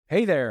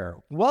Hey there,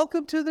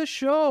 welcome to the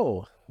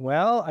show.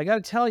 Well, I got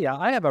to tell you,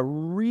 I have a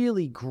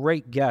really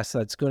great guest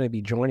that's going to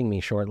be joining me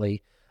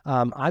shortly.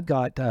 I've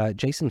got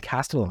Jason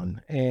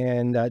Castellon,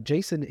 and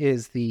Jason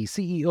is the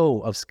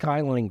CEO of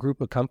Skyline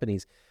Group of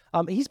Companies.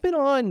 He's been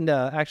on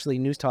actually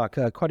News Talk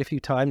quite a few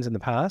times in the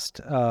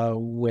past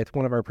with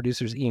one of our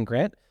producers, Ian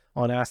Grant,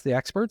 on Ask the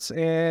Experts,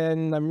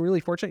 and I'm really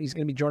fortunate he's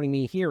going to be joining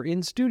me here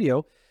in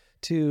studio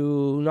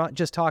to not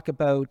just talk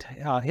about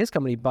his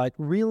company, but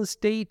real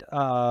estate,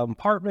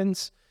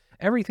 apartments,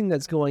 everything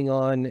that's going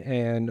on.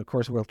 And of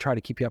course, we'll try to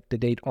keep you up to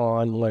date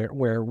on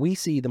where we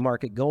see the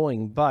market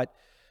going. But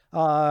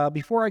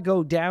before I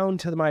go down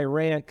to my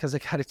rant, because I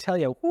got to tell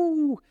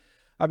you,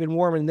 I've been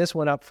warming this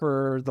one up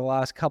for the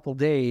last couple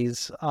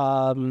days.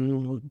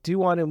 Do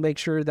want to make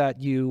sure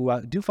that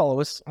you do follow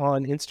us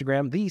on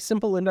Instagram, The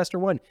Simple Investor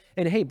One.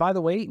 And hey, by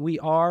the way, we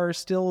are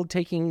still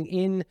taking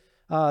in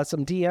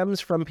some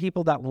DMs from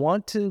people that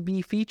want to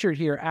be featured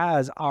here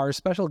as our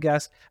special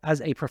guest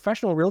as a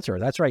professional realtor.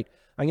 That's right.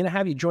 I'm going to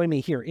have you join me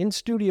here in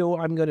studio.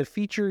 I'm going to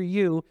feature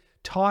you,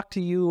 talk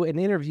to you, and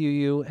interview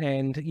you,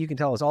 and you can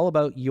tell us all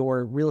about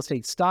your real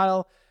estate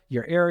style,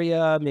 your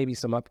area, maybe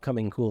some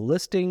upcoming cool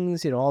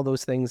listings, all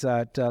those things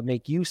that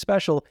make you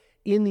special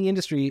in the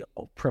industry,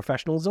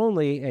 professionals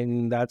only,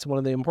 and that's one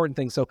of the important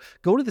things. So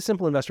go to the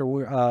Simple Investor,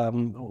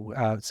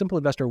 Simple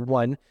Investor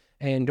One,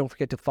 and don't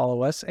forget to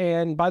follow us.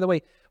 And by the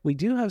way, we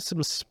do have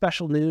some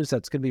special news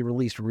that's going to be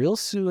released real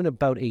soon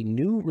about a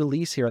new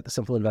release here at the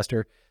Simple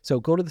Investor. So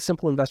go to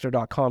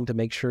thesimpleinvestor.com to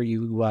make sure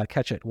you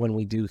catch it when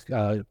we do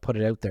put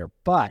it out there.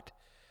 But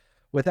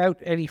without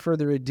any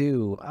further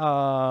ado,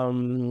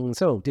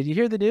 so did you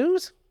hear the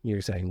news?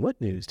 You're saying, what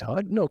news,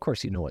 Todd? No, of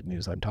course you know what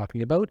news I'm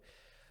talking about.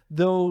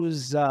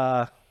 Those,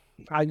 I'm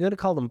going to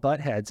call them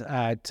buttheads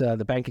at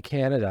the Bank of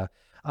Canada.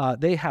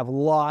 They have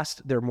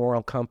lost their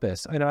moral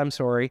compass. And I'm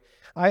sorry,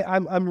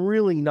 I'm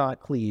really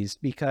not pleased,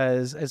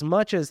 because as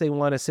much as they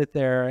want to sit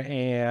there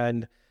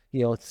and,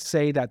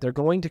 say that they're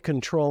going to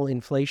control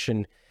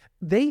inflation,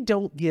 they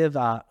don't give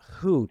a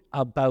hoot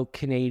about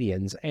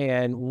Canadians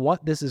and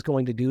what this is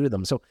going to do to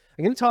them. So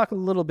I'm going to talk a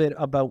little bit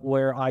about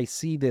where I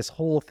see this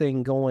whole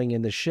thing going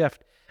in the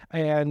shift.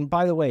 And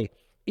by the way,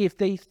 if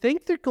they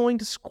think they're going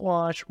to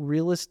squash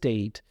real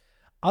estate,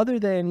 other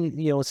than,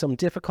 some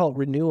difficult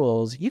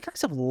renewals, you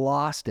guys have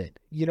lost it.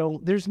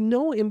 There's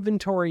no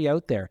inventory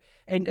out there.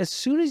 And as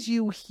soon as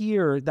you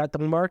hear that the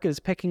market is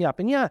picking up,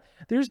 and yeah,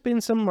 there's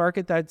been some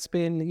market that's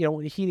been,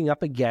 heating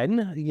up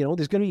again,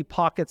 there's going to be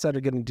pockets that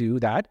are going to do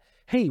that.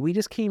 Hey, we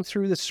just came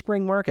through the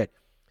spring market.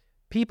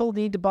 People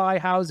need to buy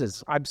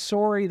houses. I'm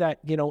sorry that,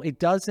 it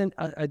doesn't,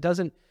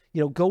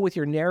 go with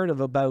your narrative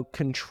about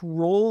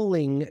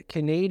controlling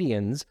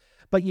Canadians.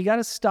 But you got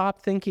to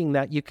stop thinking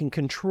that you can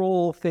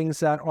control things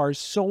that are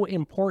so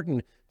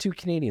important to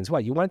Canadians.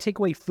 What, you want to take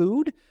away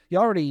food? You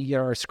already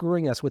are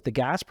screwing us with the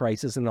gas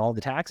prices and all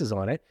the taxes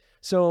on it.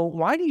 So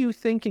why do you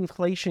think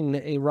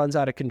inflation runs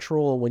out of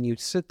control when you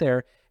sit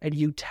there and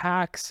you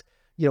tax,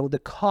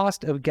 the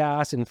cost of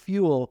gas and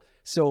fuel?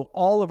 So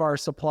all of our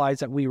supplies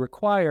that we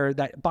require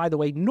that, by the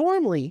way,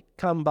 normally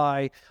come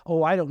by,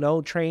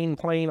 train,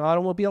 plane,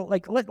 automobile.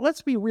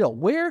 Let's be real.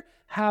 Where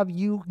have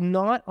you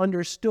not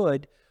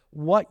understood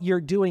what you're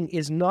doing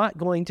is not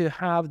going to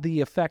have the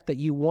effect that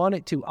you want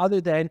it to, other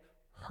than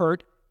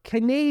hurt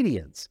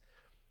Canadians?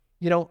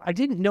 I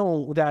didn't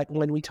know that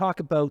when we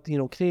talk about,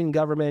 Canadian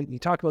government, you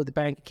talk about the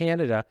Bank of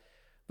Canada,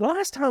 the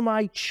last time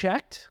I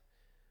checked,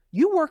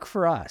 you work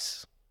for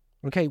us,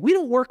 okay? We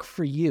don't work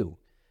for you.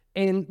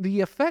 And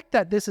the effect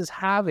that this is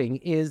having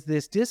is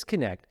this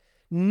disconnect.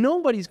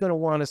 Nobody's going to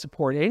want to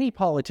support any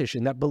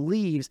politician that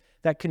believes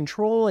that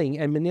controlling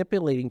and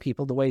manipulating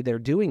people the way they're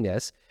doing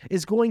this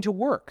is going to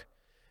work.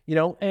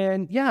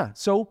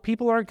 So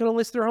people aren't going to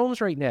list their homes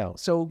right now.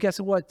 So guess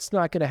what's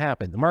not going to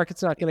happen? The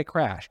market's not going to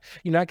crash.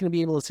 You're not going to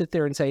be able to sit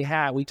there and say,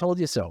 we told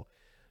you so.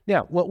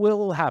 Now, what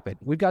will happen?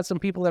 We've got some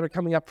people that are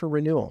coming up for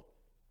renewal.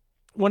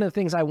 One of the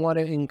things I want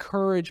to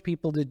encourage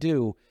people to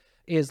do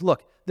is,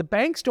 look, the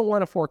banks don't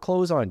want to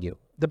foreclose on you.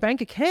 The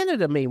Bank of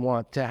Canada may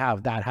want to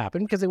have that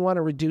happen because they want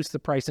to reduce the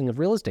pricing of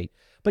real estate.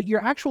 But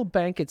your actual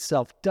bank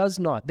itself does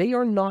not. They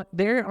are not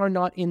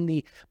in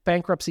the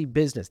bankruptcy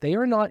business. They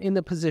are not in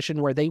the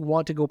position where they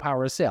want to go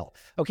power a sale.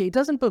 Okay, it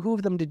doesn't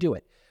behoove them to do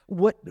it.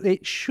 What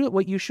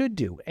you should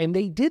do, and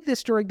they did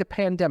this during the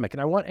pandemic, and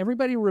I want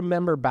everybody to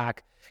remember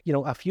back,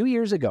 a few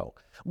years ago,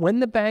 when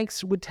the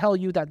banks would tell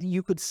you that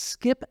you could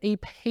skip a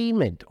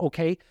payment,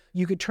 okay?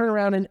 You could turn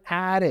around and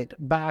add it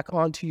back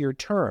onto your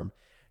term.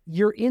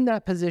 You're in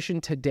that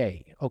position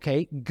today,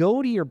 okay?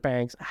 Go to your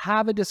banks,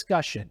 have a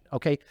discussion,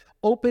 okay?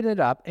 Open it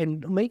up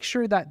and make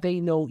sure that they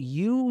know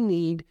you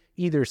need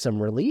either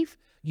some relief,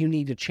 you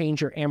need to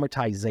change your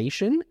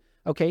amortization,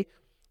 okay?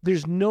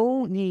 There's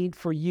no need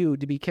for you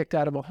to be kicked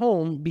out of a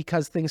home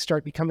because things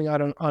start becoming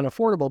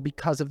unaffordable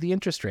because of the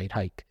interest rate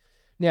hike.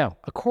 Now,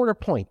 a quarter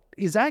point,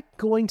 is that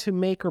going to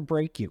make or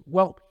break you?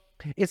 Well,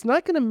 it's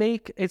not going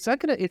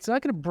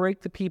to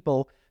break the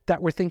people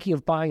that were thinking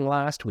of buying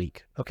last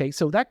week. Okay,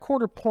 so that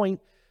quarter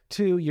point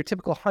to your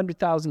typical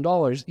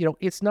 $100,000,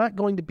 it's not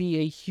going to be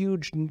a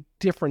huge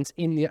difference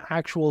in the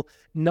actual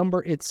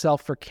number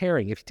itself for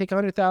carrying. If you take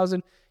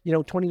 $100,000,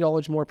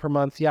 $20 more per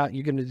month, yeah,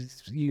 you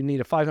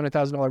need a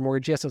 $500,000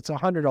 mortgage. Yes, it's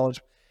 $100.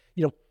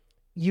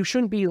 You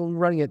shouldn't be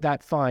running it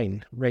that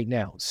fine right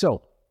now.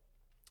 So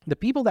the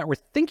people that were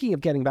thinking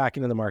of getting back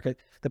into the market,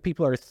 the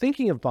people that are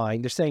thinking of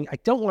buying, they're saying, I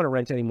don't want to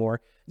rent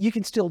anymore. You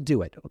can still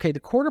do it. Okay. The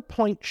quarter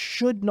point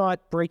should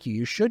not break you.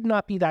 You should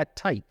not be that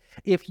tight.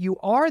 If you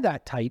are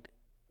that tight,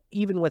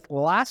 even with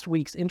last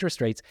week's interest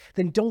rates,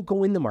 then don't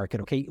go in the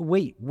market. Okay.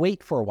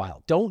 Wait for a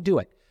while. Don't do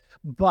it.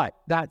 But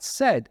that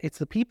said, it's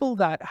the people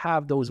that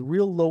have those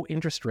real low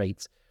interest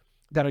rates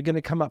that are going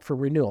to come up for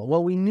renewal.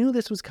 Well, we knew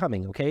this was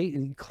coming. Okay.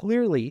 And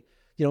clearly,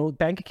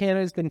 Bank of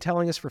Canada has been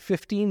telling us for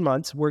 15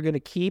 months, we're going to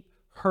keep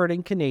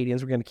hurting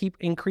Canadians. We're going to keep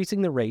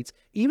increasing the rates,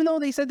 even though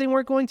they said they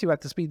weren't going to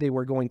at the speed they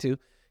were going to.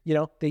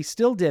 They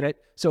still did it.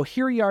 So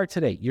here you are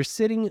today. You're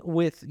sitting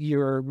with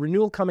your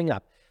renewal coming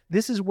up.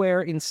 This is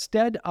where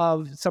instead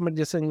of somebody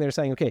just sitting there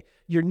saying, okay,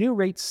 your new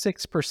rate's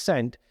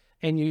 6%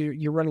 and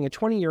you're running a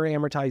 20-year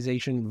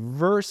amortization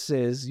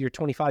versus your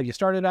 25 you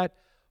started at,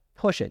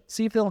 push it.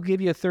 See if they'll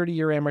give you a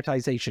 30-year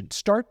amortization.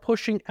 Start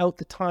pushing out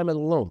the time of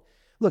the loan.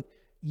 Look,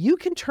 you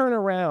can turn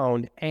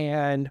around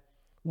and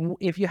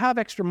if you have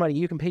extra money,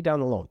 you can pay down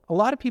the loan. A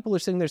lot of people are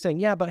sitting there saying,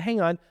 yeah, but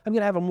hang on, I'm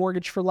going to have a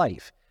mortgage for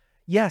life.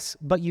 Yes,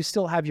 but you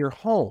still have your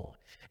home.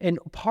 And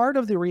part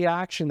of the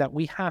reaction that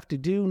we have to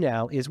do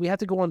now is we have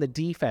to go on the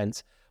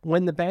defense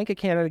when the Bank of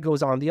Canada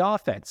goes on the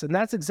offense. And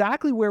that's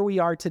exactly where we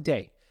are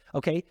today.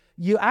 Okay.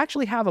 You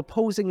actually have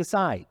opposing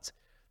sides.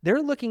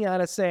 They're looking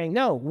at us saying,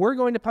 no, we're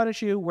going to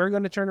punish you. We're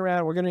going to turn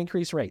around. We're going to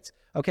increase rates.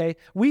 Okay.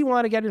 We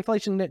want to get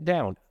inflation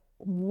down.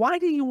 Why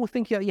do you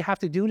think you have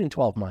to do it in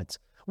 12 months?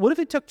 What if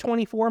it took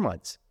 24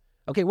 months?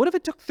 Okay. What if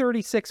it took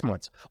 36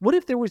 months? What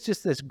if there was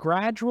just this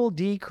gradual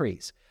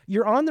decrease?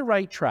 You're on the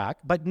right track,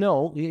 but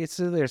no,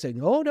 they're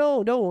saying, oh,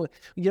 no.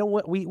 You know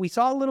what? We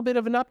saw a little bit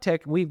of an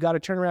uptick. We've got to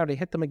turn around and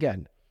hit them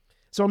again.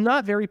 So I'm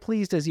not very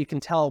pleased, as you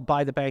can tell,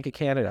 by the Bank of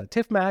Canada.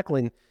 Tiff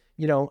Macklin,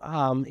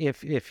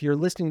 if you're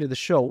listening to the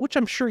show, which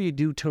I'm sure you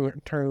do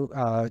turn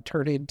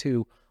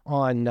into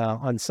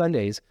on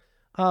Sundays,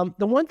 the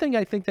one thing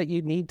I think that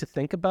you need to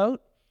think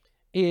about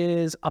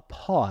is a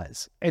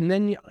pause. And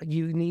then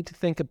you need to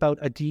think about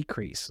a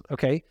decrease,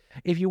 okay?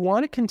 If you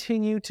want to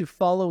continue to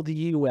follow the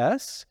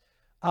U.S.,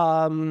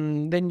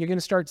 then you're going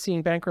to start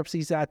seeing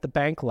bankruptcies at the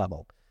bank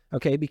level,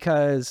 okay?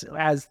 Because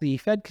as the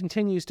Fed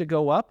continues to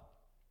go up,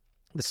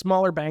 the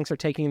smaller banks are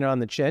taking it on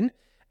the chin,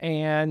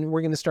 and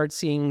we're going to start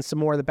seeing some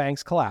more of the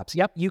banks collapse.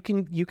 Yep, you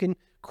can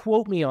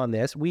quote me on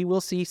this. We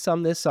will see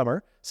some this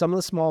summer. Some of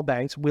the small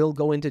banks will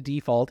go into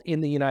default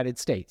in the United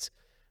States,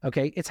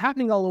 okay? It's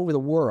happening all over the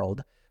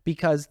world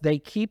because they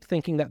keep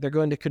thinking that they're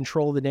going to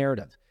control the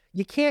narrative.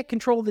 You can't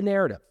control the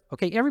narrative,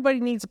 okay? Everybody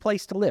needs a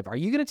place to live. Are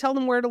you going to tell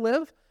them where to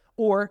live?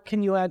 Or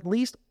can you at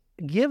least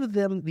give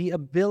them the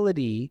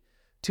ability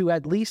to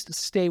at least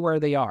stay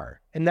where they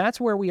are? And that's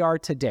where we are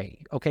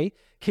today, okay?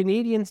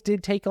 Canadians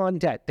did take on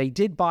debt. They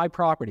did buy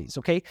properties,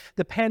 okay?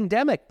 The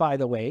pandemic, by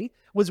the way,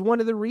 was one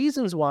of the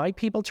reasons why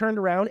people turned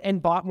around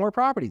and bought more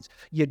properties.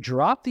 You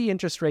dropped the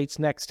interest rates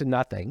next to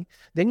nothing.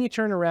 Then you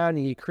turn around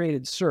and you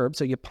created CERB,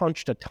 so you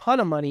punched a ton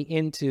of money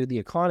into the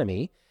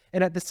economy.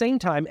 And at the same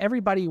time,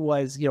 everybody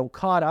was,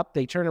 caught up.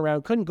 They turned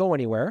around, couldn't go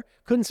anywhere,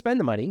 couldn't spend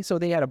the money. So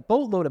they had a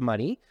boatload of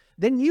money.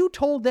 Then you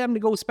told them to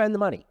go spend the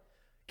money.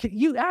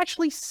 You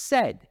actually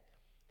said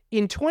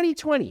in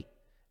 2020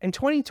 and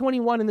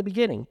 2021 in the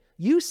beginning,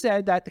 you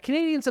said that the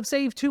Canadians have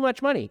saved too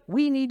much money.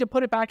 We need to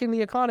put it back in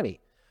the economy.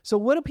 So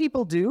what do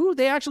people do?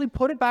 They actually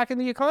put it back in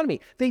the economy.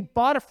 They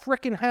bought a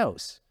frickin'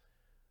 house.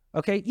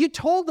 Okay? You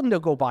told them to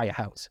go buy a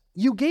house.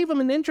 You gave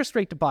them an interest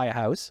rate to buy a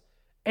house.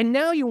 And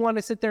now you want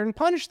to sit there and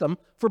punish them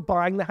for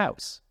buying the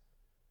house.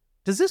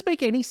 Does this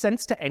make any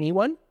sense to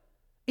anyone?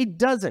 It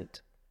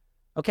doesn't.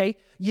 Okay?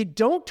 You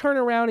don't turn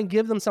around and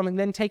give them something,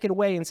 then take it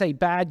away and say,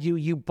 bad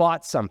you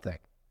bought something.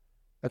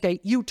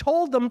 Okay? You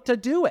told them to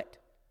do it.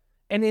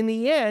 And in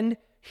the end,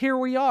 here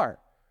we are.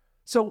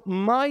 So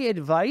my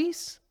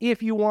advice,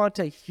 if you want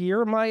to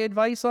hear my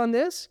advice on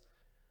this,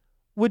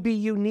 would be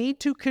you need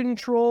to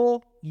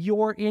control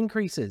your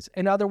increases.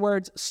 In other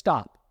words,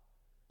 stop.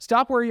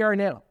 Stop where you are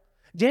now.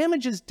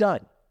 Damage is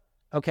done,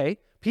 okay?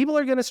 People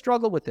are going to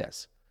struggle with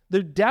this.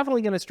 They're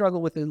definitely going to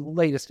struggle with the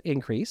latest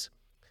increase.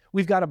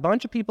 We've got a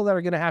bunch of people that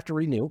are going to have to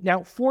renew.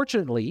 Now,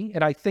 fortunately,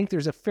 and I think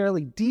there's a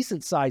fairly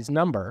decent-sized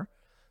number,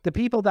 the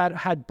people that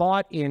had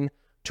bought in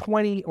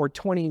 20 or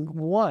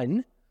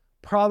 21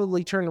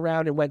 probably turned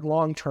around and went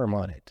long-term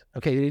on it.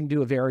 Okay, they didn't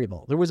do a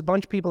variable. There was a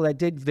bunch of people that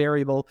did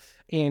variable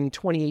in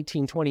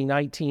 2018,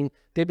 2019.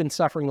 They've been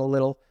suffering a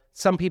little.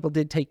 Some people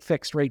did take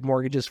fixed-rate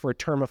mortgages for a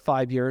term of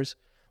 5 years.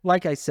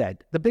 Like I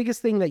said, the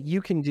biggest thing that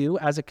you can do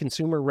as a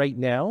consumer right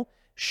now,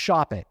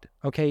 shop it,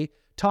 okay?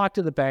 Talk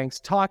to the banks,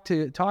 talk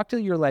to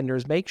your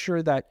lenders, make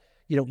sure that,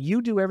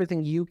 you do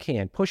everything you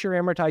can. Push your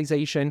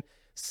amortization,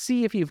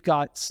 see if you've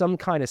got some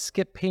kind of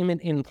skip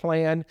payment in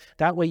plan.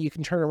 That way you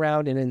can turn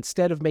around and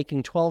instead of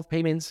making 12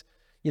 payments,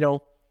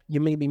 you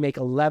maybe make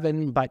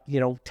 11, but,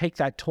 take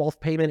that 12th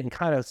payment and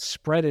kind of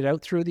spread it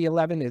out through the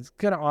 11. It's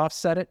going to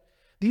offset it.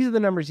 These are the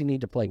numbers you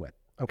need to play with,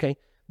 okay?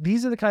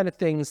 These are the kind of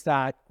things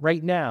that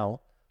right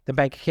now the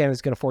Bank of Canada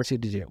is going to force you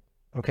to do,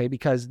 okay?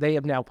 Because they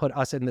have now put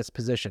us in this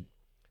position.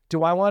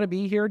 Do I want to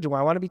be here? Do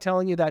I want to be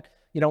telling you that,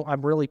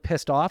 I'm really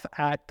pissed off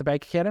at the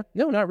Bank of Canada?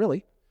 No, not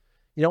really.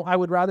 I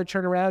would rather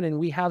turn around and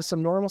we have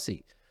some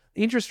normalcy.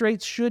 Interest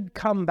rates should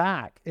come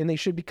back, and they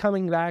should be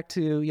coming back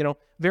to,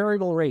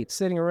 variable rates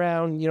sitting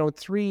around,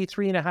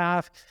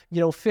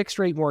 3.5, fixed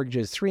rate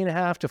mortgages,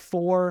 3.5 to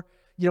 4.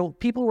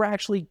 People were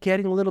actually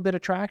getting a little bit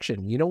of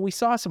traction. We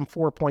saw some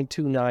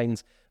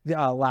 4.29s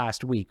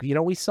last week.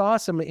 We saw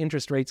some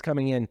interest rates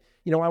coming in.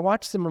 I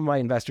watched some of my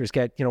investors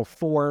get,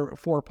 4.6,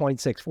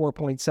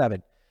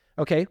 4.7.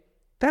 Okay,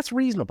 that's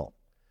reasonable.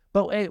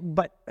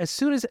 But as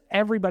soon as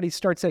everybody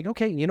starts saying,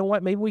 okay, you know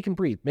what, maybe we can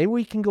breathe. Maybe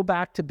we can go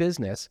back to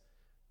business.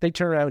 They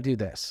turn around and do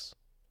this.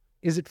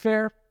 Is it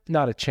fair?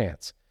 Not a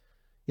chance.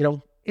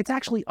 It's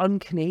actually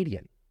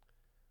un-Canadian.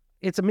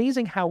 It's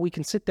amazing how we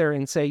can sit there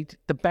and say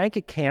the Bank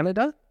of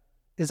Canada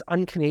is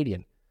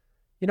un-Canadian.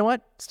 You know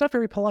what? It's not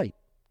very polite.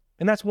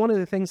 And that's one of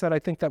the things that I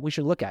think that we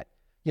should look at.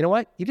 You know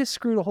what? You just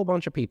screwed a whole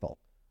bunch of people.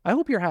 I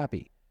hope you're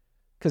happy,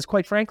 because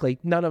quite frankly,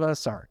 none of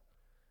us are.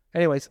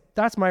 Anyways,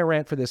 that's my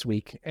rant for this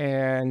week.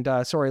 And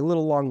sorry, a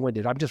little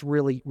long-winded. I'm just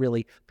really,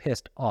 really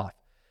pissed off.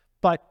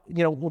 But,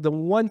 the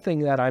one thing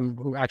that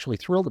I'm actually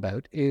thrilled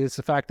about is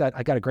the fact that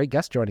I got a great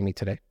guest joining me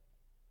today.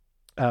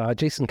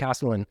 Jason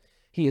Castellan.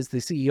 He is the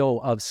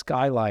CEO of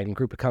Skyline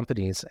Group of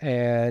Companies.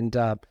 And,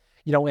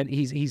 and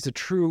he's a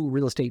true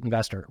real estate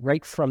investor,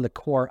 right from the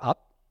core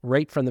up,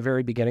 right from the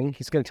very beginning.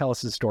 He's going to tell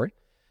us his story.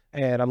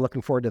 And I'm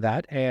looking forward to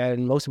that.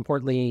 And most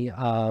importantly,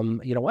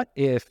 you know what?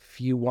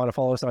 If you want to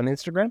follow us on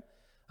Instagram,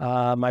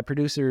 my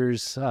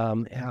producers,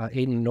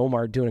 Aiden and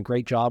Omar, are doing a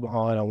great job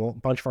on a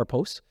bunch of our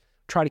posts.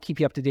 Try to keep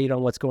you up to date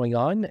on what's going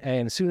on.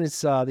 And as soon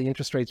as the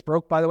interest rates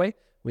broke, by the way,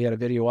 we had a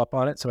video up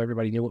on it so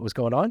everybody knew what was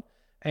going on.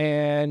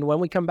 And when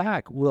we come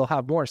back, we'll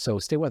have more. So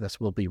stay with us.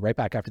 We'll be right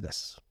back after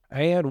this.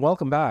 And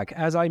welcome back.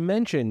 As I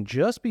mentioned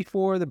just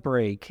before the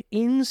break,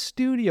 in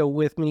studio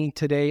with me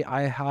today,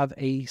 I have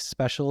a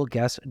special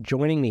guest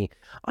joining me.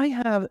 I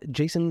have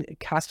Jason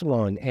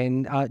Castellan,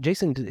 and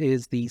Jason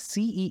is the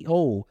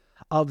CEO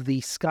of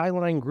the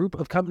Skyline Group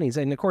of Companies.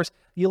 And of course,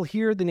 you'll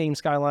hear the name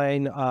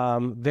Skyline,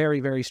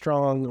 very, very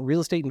strong real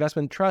estate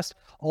investment trust,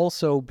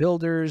 also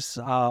builders,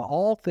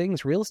 all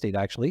things real estate,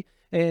 actually.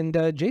 And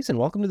Jason,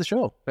 welcome to the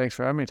show. Thanks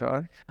for having me,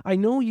 Todd. I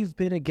know you've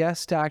been a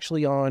guest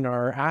actually on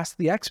our Ask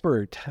the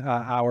Expert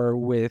hour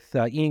with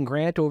Ian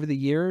Grant over the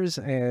years,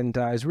 and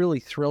I was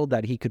really thrilled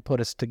that he could put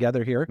us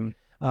together here.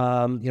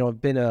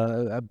 I've been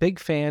a big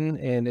fan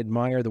and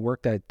admire the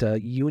work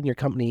that you and your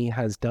company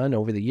has done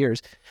over the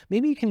years.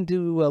 Maybe you can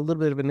do a little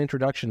bit of an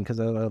introduction, because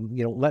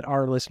let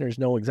our listeners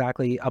know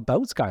exactly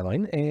about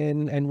Skyline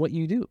and what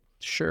you do.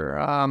 Sure.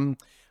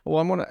 Well,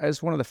 I'm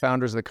as one of the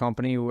founders of the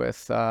company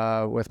with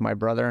my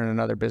brother and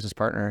another business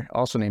partner,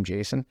 also named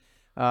Jason.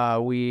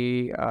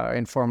 We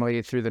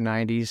informally through the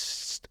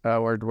 90s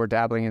were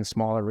dabbling in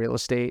smaller real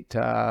estate,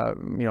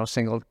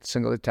 single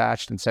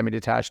detached and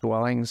semi-detached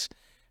dwellings.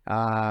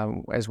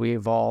 As we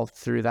evolved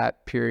through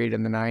that period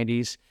in the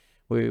 90s,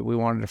 we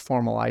wanted to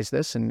formalize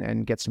this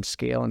and get some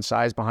scale and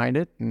size behind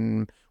it.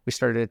 And we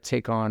started to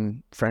take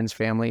on friends,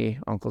 family,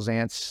 uncles,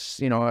 aunts,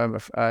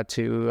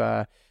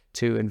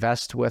 to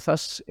invest with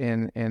us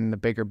in the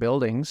bigger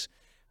buildings,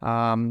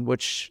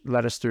 which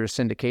led us through a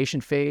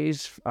syndication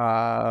phase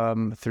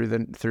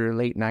through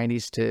late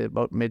 90s to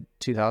about mid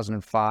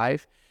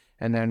 2005.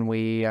 And then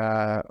we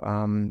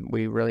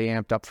really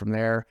amped up from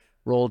there,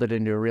 rolled it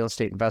into a real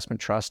estate investment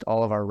trust,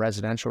 all of our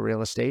residential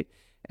real estate.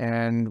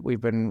 And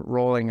we've been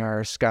rolling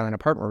our Skyline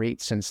Apartment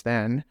REIT since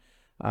then.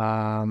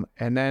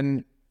 And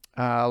then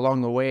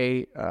along the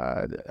way,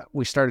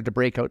 we started to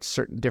break out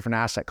certain different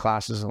asset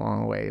classes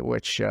along the way,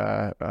 which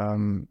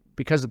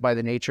because by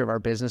the nature of our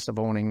business of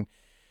owning,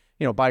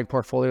 buying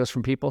portfolios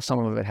from people, some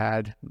of it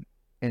had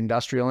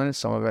industrial in it,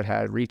 some of it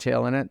had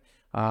retail in it.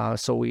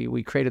 So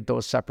we created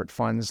those separate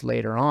funds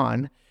later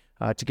on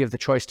to give the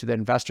choice to the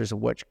investors of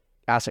which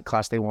asset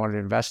class they wanted to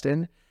invest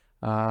in.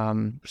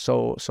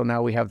 So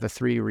now we have the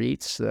three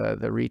REITs,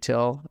 the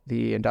retail,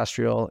 the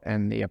industrial,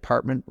 and the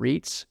apartment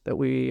REITs that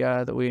we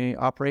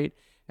operate.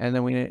 And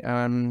then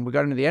we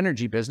got into the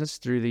energy business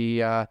through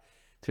the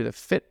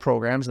FIT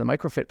programs, the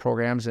microfit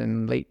programs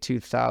in late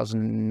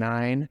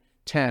 2009,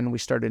 10. We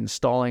started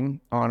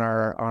installing on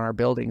our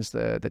buildings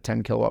the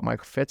 10 kilowatt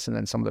microfits, and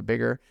then some of the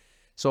bigger.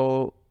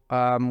 So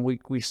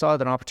we saw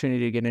an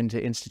opportunity to get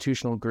into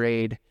institutional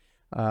grade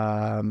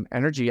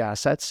energy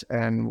assets,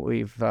 and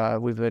we've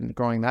been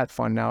growing that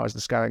fund now as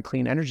the Skyline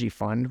Clean Energy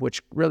Fund,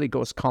 which really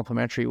goes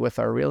complementary with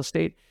our real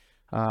estate.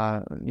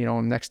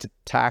 Next to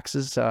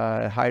taxes,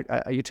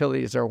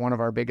 utilities are one of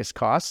our biggest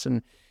costs,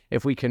 and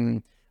if we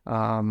can,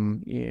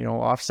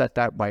 offset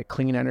that by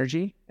clean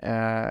energy,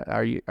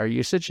 our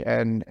usage,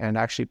 and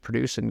actually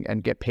produce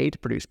and get paid to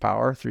produce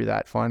power through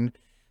that fund,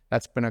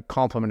 that's been a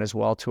complement as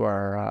well to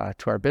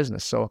our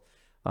business. So,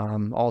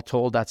 All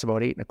told, that's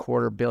about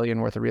 $8.25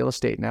 billion worth of real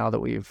estate now that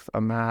we've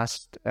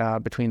amassed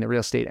between the real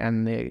estate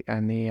and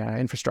the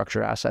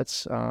infrastructure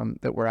assets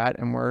that we're at,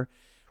 and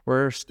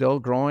we're still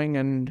growing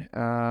and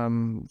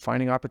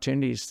finding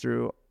opportunities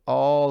through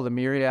all the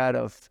myriad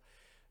of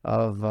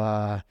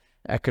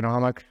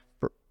economic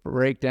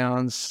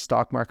breakdowns,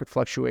 stock market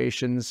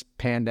fluctuations,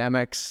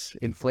 pandemics,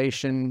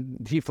 inflation,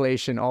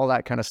 deflation, all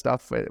that kind of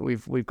stuff.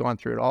 We've gone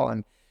through it all,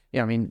 and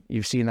I mean,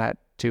 you've seen that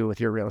too with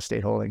your real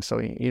estate holdings, so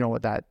you know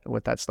what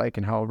that's like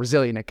and how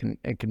resilient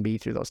it can be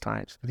through those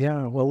times.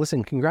 Yeah, well,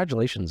 listen,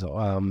 congratulations.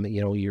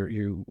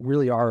 You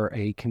really are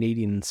a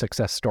Canadian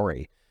success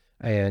story,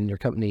 and your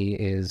company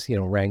is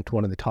ranked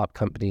one of the top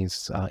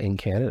companies in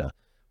Canada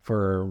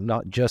for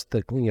not just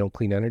the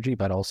clean energy,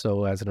 but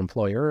also as an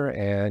employer.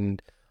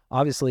 And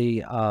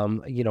obviously,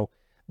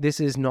 this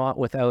is not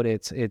without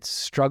its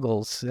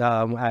struggles,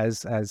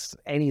 as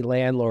any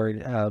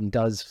landlord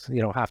does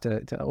have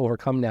to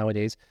overcome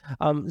nowadays.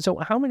 So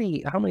how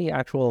many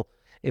actual,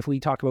 if we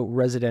talk about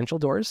residential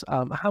doors,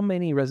 how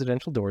many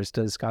residential doors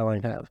does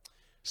Skyline have?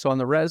 So on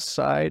the res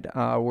side,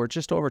 we're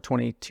just over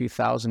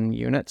 22,000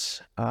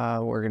 units.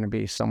 We're going to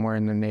be somewhere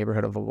in the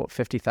neighborhood of about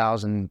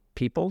 50,000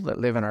 people that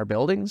live in our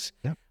buildings.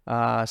 Yep.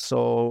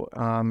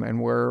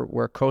 And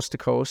we're coast to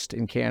coast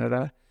in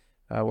Canada,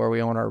 where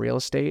we own our real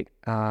estate,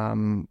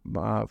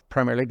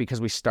 primarily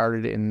because we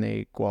started in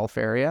the Guelph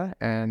area,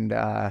 and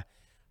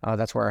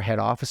that's where our head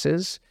office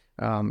is.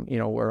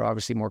 We're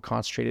obviously more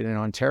concentrated in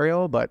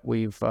Ontario, but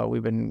we've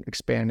been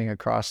expanding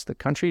across the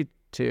country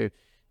to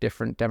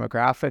different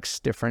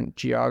demographics, different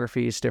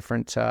geographies,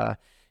 different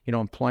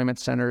employment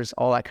centers,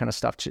 all that kind of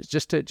stuff,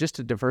 just to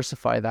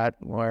diversify that.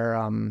 Where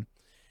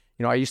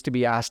I used to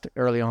be asked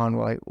early on,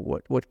 well,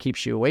 what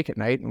keeps you awake at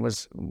night? And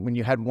was when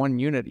you had one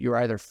unit, you're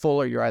either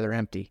full or you're either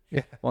empty.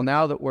 Yeah. Well,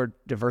 now that we're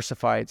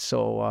diversified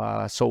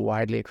so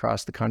widely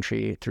across the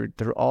country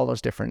through all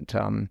those different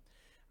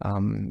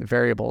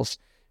variables,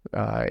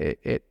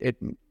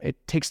 it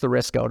takes the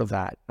risk out of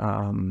that.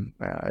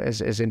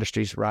 As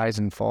industries rise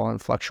and fall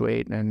and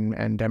fluctuate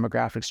and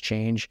demographics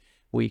change,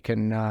 we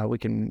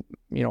can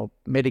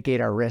mitigate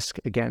our risk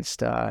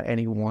against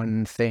any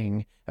one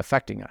thing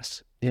affecting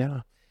us.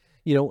 Yeah.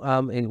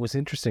 And it was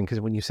interesting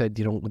because when you said,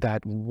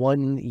 that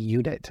one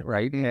unit,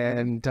 right?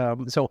 And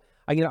so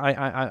I'm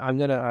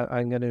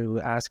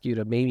gonna ask you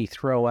to maybe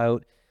throw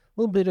out a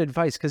little bit of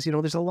advice, because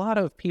there's a lot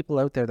of people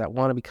out there that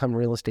want to become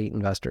real estate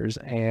investors,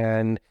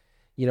 and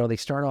they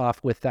start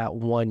off with that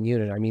one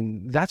unit. I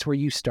mean, that's where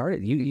you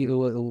started.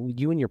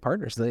 You and your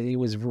partners. It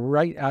was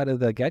right out of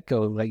the get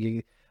go.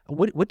 Like,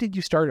 what did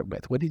you start it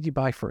with? What did you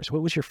buy first?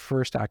 What was your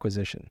first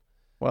acquisition?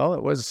 Well,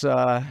 it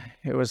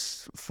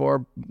was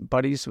four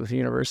buddies with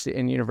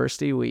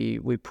university.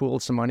 We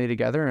pooled some money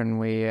together, and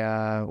we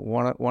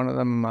one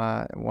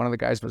of the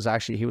guys was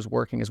actually, he was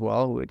working as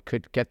well, who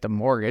could get the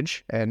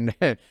mortgage, and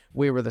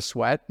we were the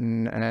sweat,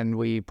 and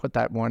we put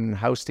that one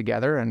house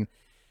together. And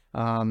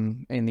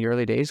in the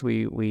early days,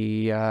 we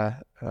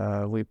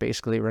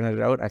basically rented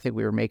it out. I think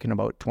we were making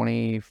about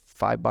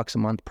 $25 a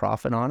month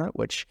profit on it,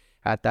 which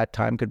at that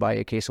time could buy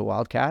a case of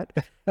Wildcat.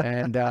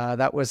 And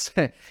that was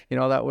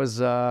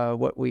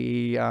what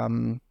we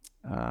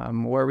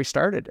where we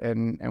started,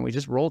 and we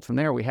just rolled from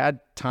there. We had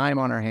time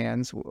on our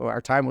hands.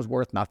 Our time was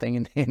worth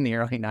nothing in the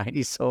early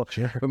 90s, so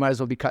sure, we might as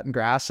well be cutting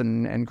grass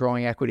and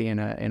growing equity in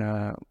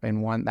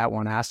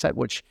one asset,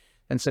 which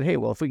then said, hey,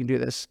 well, if we can do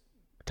this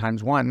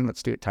times one,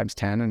 let's do it times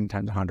 10 and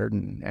times 100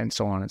 and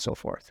so on and so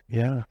forth.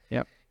 Yeah.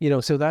 Yep.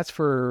 So that's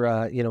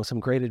for, some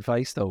great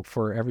advice, though,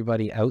 for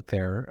everybody out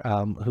there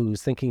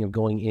who's thinking of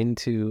going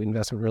into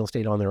investment real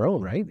estate on their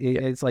own, right?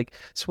 It's like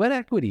sweat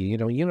equity.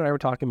 You and I were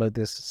talking about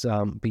this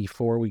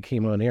before we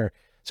came on air.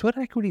 Sweat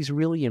equity is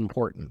really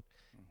important,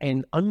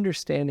 and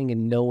understanding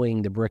and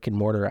knowing the brick and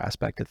mortar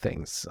aspect of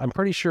things. I'm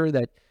pretty sure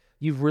that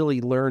you've really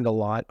learned a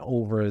lot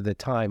over the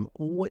time.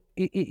 What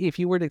if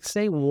you were to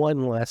say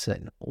one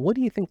lesson, what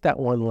do you think that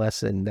one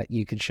lesson that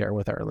you could share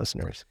with our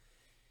listeners?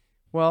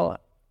 Well,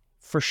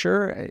 for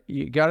sure,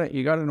 you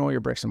gotta know your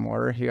bricks and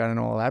mortar. You gotta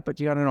know all that,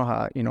 but you gotta know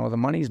how the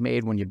money's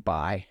made when you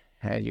buy.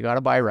 You gotta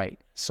buy right.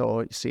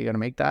 So you gotta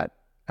make that.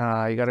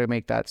 You gotta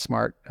make that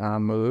smart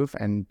move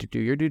and do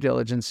your due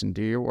diligence and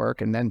do your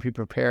work, and then be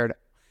prepared.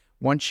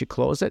 Once you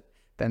close it,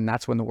 then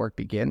that's when the work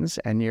begins,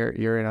 and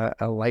you're in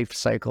a life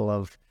cycle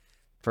of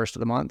first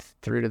of the month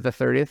through to the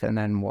 30th, and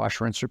then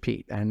wash, rinse,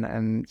 repeat.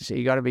 And so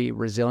you got to be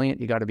resilient.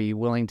 You got to be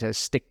willing to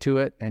stick to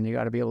it, and you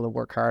got to be able to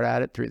work hard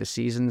at it through the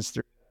seasons,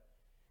 through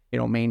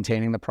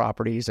maintaining the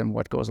properties and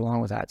what goes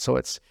along with that. So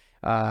it's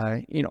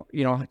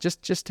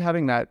just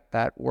having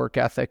that work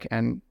ethic,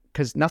 and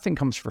because nothing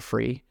comes for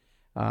free.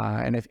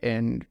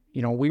 And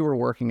we were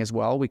working as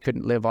well. We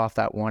couldn't live off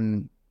that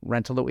one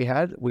rental that we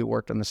had. We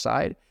worked on the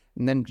side,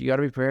 and then you got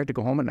to be prepared to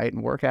go home at night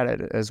and work at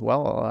it as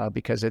well,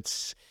 because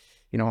it's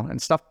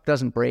and stuff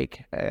doesn't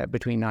break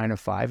between 9 and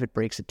 5. It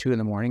breaks at 2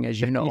 a.m,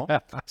 as you know. Yeah.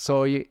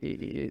 So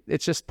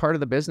it's just part of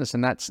the business,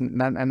 and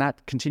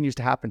that continues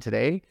to happen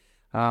today.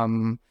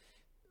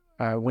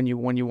 when you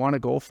want to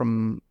go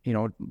from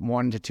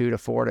 1 to 2 to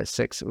 4 to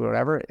 6,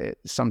 whatever,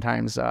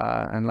 sometimes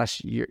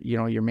unless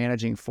you're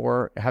managing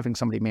having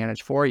somebody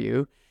manage for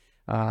you,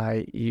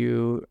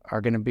 you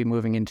are going to be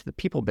moving into the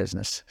people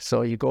business.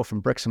 So you go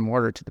from bricks and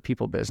mortar to the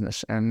people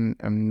business,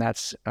 and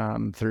that's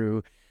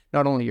through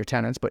not only your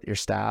tenants but your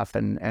staff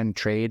and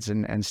trades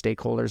and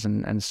stakeholders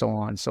and so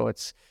on. So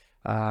it's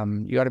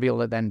you got to be able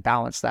to then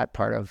balance that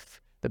part of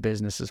the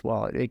business as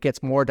well. It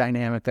gets more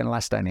dynamic than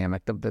less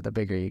dynamic the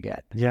bigger you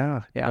get.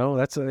 Yeah. No,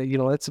 that's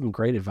that's some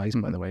great advice,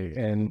 by the way.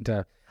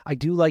 And I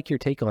do like your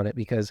take on it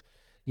because,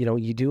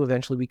 you do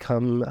eventually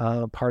become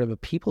part of a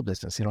people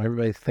business.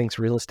 Everybody thinks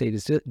real estate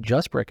is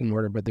just brick and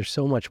mortar, but there's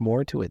so much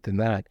more to it than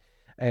that.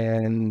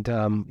 And,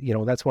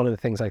 that's one of the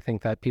things I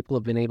think that people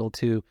have been able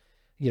to,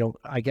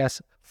 I guess,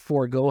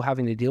 forego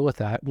having to deal with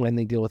that when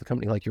they deal with a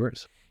company like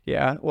yours.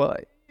 Yeah, well,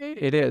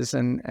 it is,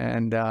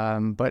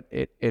 but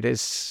it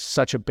is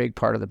such a big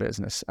part of the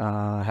business.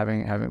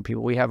 Having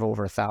people, we have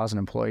over 1,000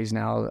 employees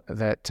now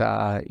that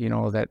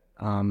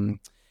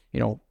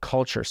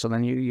culture. So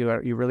then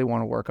you really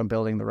want to work on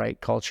building the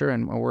right culture,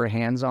 and we're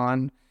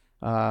hands-on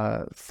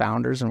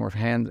founders, and we're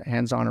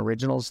hands-on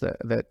originals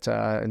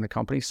that in the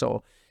company.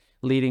 So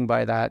leading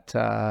by that,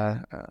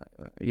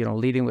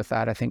 leading with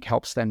that, I think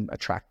helps then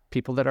attract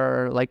people that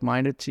are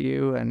like-minded to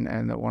you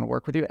and that want to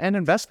work with you and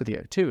invest with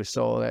you too.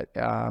 So that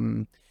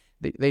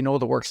they know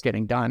the work's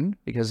getting done,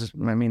 because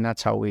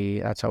that's how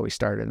we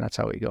started, and that's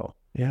how we go.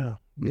 Yeah.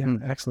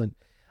 Excellent.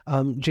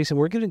 Jason,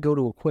 we're going to go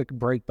to a quick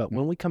break, but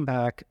when we come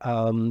back,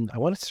 I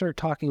want to start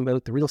talking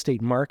about the real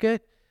estate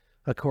market.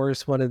 Of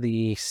course, one of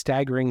the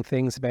staggering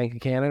things the Bank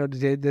of Canada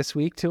did this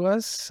week to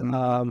us.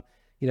 I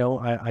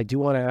do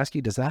want to ask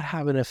you, does that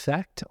have an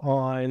effect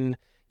on,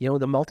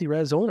 the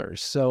multi-res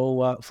owners?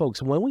 So,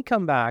 folks, when we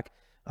come back,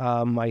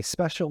 my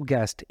special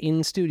guest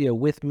in studio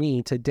with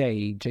me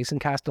today, Jason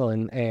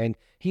Castellan, and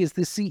he is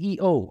the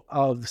CEO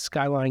of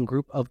Skyline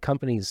Group of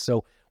Companies.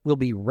 So we'll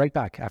be right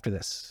back after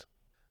this.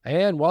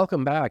 And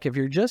welcome back. If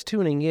you're just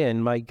tuning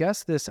in, my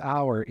guest this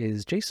hour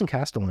is Jason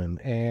Castellan.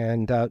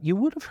 And you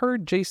would have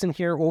heard Jason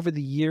here over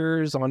the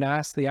years on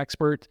Ask the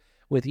Expert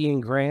with Ian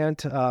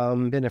Grant,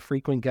 been a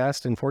frequent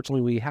guest.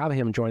 Unfortunately, we have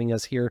him joining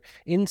us here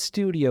in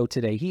studio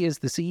today. He is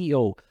the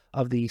CEO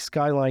of the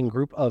Skyline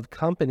Group of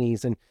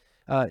Companies. And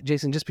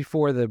Jason, just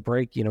before the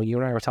break, you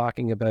and I were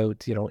talking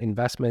about,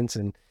 investments,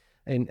 and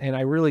I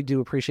really do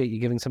appreciate you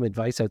giving some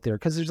advice out there,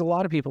 because there's a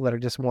lot of people that are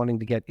just wanting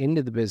to get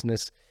into the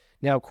business.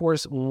 Now, of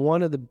course,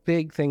 one of the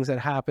big things that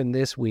happened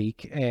this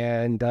week,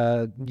 and,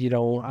 I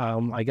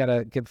got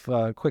to give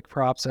quick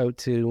props out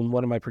to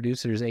one of my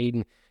producers,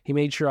 Aiden. He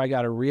made sure I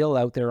got a reel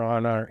out there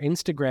on our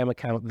Instagram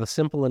account, The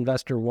Simple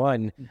Investor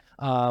One,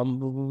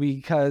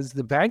 because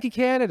the Bank of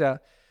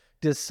Canada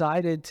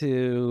decided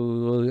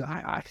to,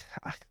 I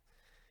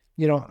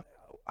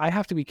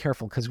have to be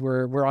careful because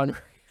we're on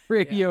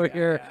radio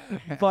here,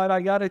 but I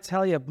got to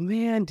tell you,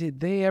 man, did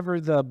they ever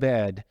the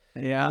bed.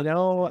 Yeah.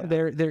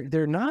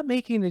 They're not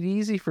making it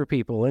easy for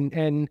people.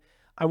 And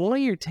I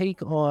want your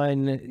take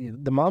on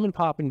the mom and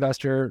pop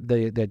investor,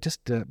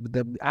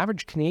 the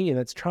average Canadian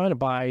that's trying to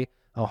buy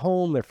a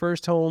home, their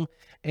first home.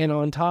 And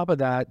on top of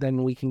that,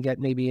 then we can get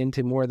maybe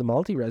into more of the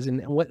multi-res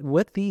and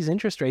what these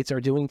interest rates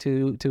are doing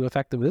to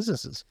affect the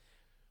businesses.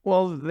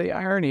 Well, the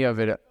irony of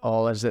it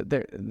all is that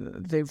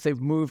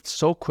they've moved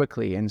so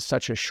quickly in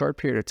such a short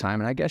period of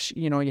time. And I guess,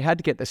 you had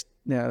to get this,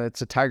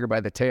 it's a tiger by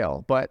the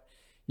tail, but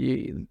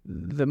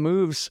the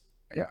moves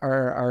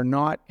are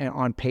not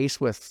on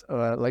pace with,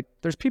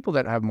 there's people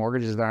that have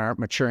mortgages that aren't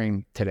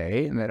maturing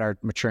today and that are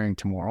maturing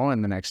tomorrow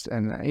and the next,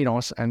 and,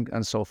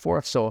 and so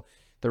forth. So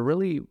they're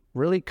really,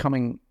 really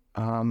coming,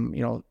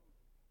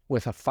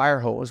 with a fire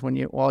hose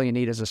when all you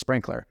need is a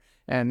sprinkler.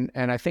 And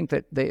I think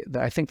that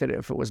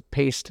if it was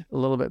paced a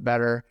little bit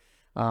better,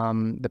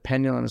 the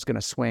pendulum is going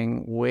to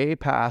swing way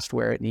past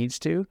where it needs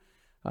to,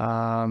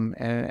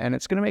 and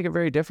it's going to make it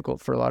very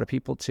difficult for a lot of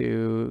people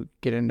to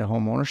get into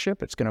home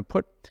ownership. It's going to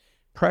put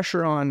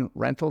pressure on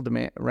rental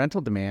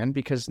demand,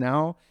 because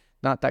now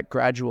not that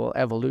gradual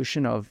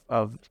evolution of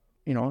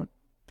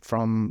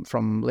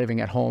from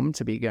living at home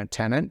to being a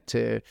tenant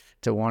to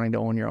wanting to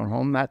own your own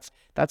home.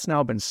 That's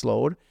now been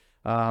slowed.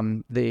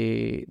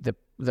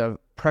 The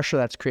pressure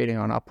that's creating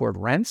on upward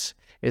rents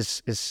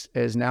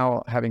is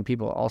now having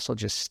people also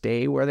just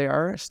stay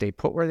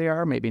put where they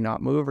are, maybe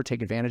not move or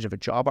take advantage of a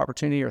job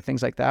opportunity or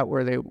things like that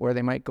where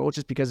they might go,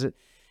 just because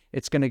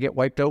it's going to get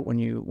wiped out when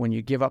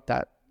you give up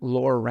that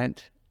lower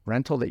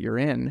rental that you're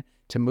in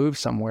to move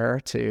somewhere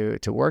to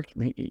work.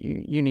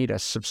 You need a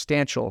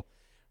substantial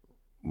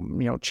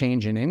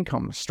change in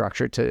income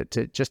structure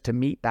to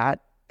meet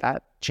that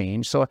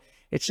change. So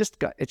it's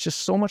just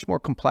so much more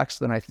complex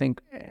than I think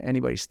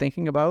anybody's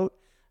thinking about.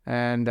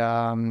 And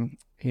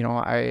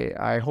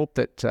I hope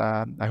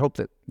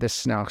that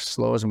this now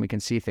slows and we can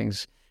see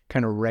things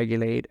kind of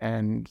regulate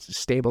and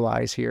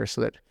stabilize here,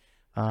 so that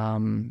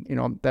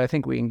that I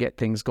think we can get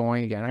things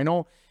going again. I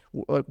know,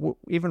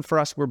 even for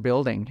us, we're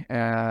building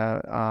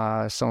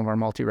some of our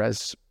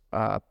multi-res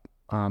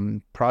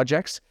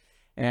projects,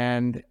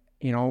 and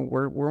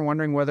we're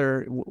wondering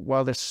whether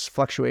while this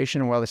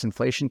fluctuation and while this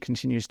inflation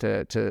continues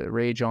to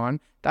rage on,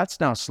 that's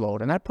now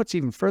slowed, and that puts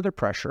even further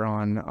pressure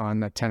on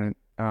the tenant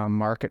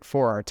market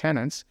for our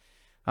tenants.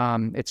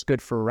 It's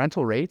good for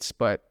rental rates,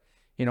 but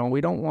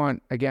we don't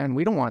want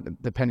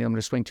the pendulum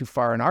to swing too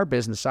far in our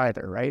business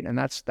either, right? And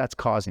that's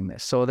causing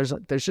this. So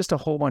there's just a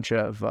whole bunch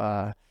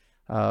of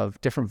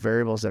different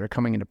variables that are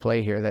coming into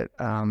play here that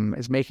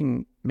is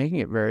making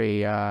it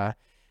very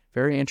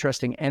very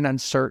interesting and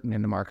uncertain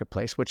in the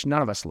marketplace, which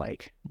none of us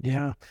like.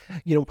 Yeah.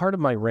 Part of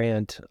my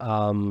rant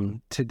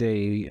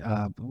today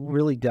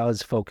really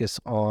does focus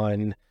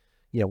on,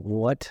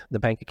 what the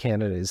Bank of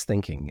Canada is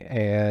thinking.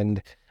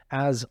 And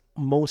as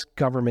most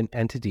government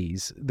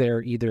entities,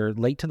 they're either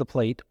late to the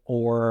plate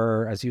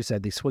or, as you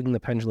said, they swing the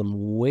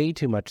pendulum way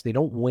too much. They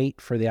don't wait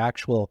for the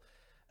actual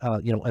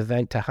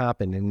event to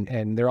happen.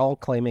 And they're all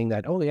claiming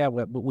that, oh, yeah,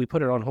 we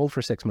put it on hold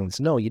for 6 months.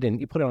 No, you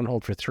didn't. You put it on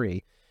hold for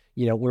 3.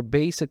 We're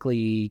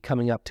basically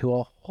coming up to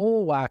a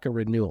whole whack of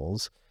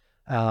renewals.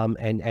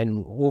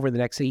 And over the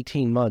next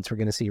 18 months, we're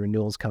going to see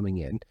renewals coming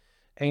in.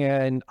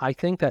 And I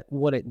think that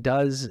what it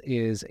does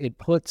is it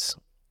puts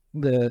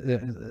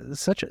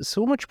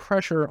so much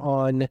pressure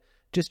on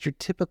just your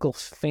typical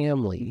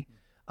family.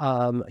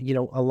 A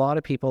lot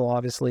of people,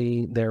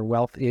 obviously, their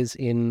wealth is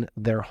in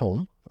their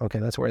home. Okay,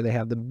 that's where they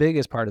have the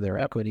biggest part of their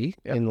equity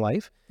in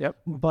life. Yep.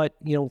 But,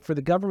 for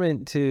the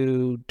government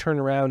to turn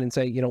around and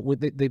say,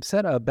 they've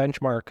set a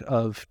benchmark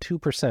of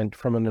 2%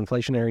 from an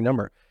inflationary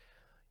number.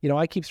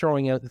 I keep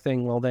throwing out the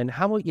thing, well, then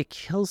how about you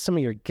kill some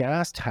of your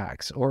gas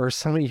tax or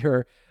some of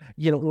your,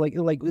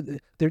 like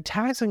they're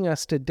taxing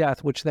us to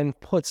death, which then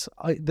puts,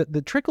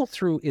 the trickle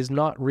through is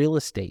not real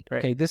estate. Right.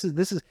 Okay, this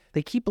is,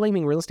 they keep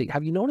blaming real estate.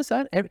 Have you noticed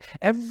that?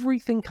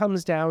 Everything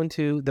comes down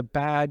to the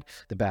bad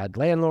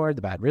landlord,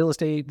 the bad real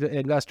estate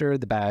investor,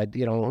 the bad,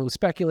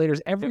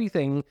 speculators,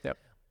 everything. Yep.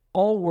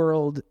 All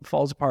world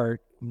falls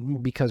apart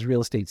because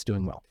real estate's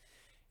doing well.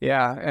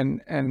 Yeah.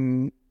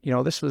 And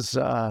this was,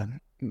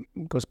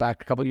 goes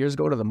back a couple of years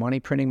ago to the money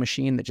printing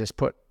machine that just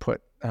put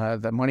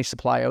the money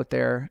supply out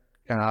there,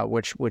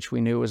 which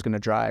we knew was going to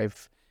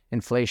drive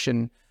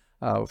inflation.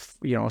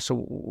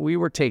 So we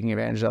were taking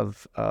advantage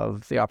of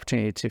the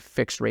opportunity to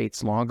fix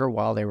rates longer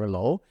while they were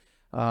low.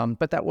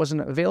 But that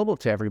wasn't available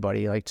to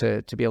everybody, like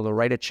to be able to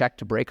write a check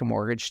to break a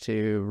mortgage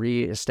to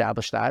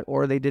reestablish that,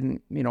 or they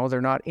didn't, they're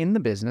not in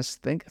the business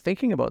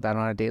thinking about that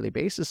on a daily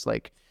basis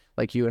like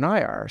you and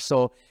I are.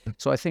 So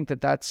I think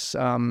that's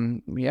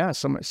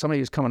somebody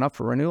who's coming up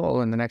for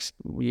renewal in the next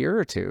year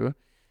or two,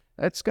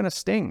 that's going to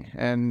sting.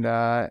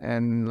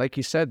 And like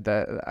you said,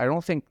 I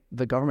don't think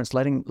the government's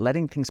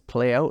letting things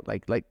play out.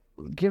 Like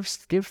give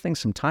things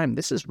some time.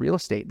 This is real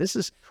estate.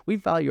 We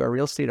value our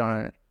real estate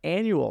on an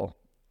annual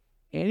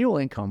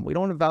income. We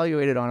don't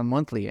evaluate it on a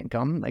monthly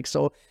income.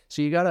 So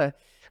you got to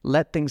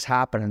let things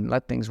happen and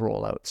let things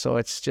roll out. So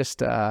it's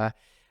just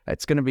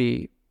it's going to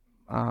be,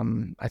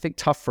 I think,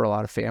 tough for a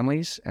lot of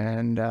families,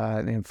 and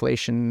the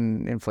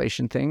inflation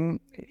thing.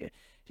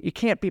 You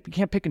can't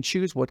pick and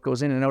choose what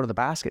goes in and out of the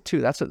basket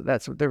too. That's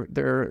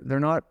they're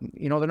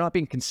not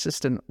being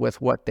consistent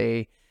with what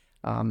they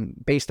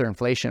base their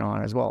inflation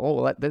on as well.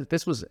 Oh, well,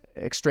 this was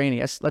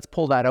extraneous. Let's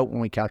pull that out when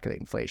we calculate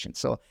inflation.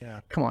 So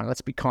come on, let's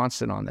be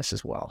constant on this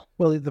as well.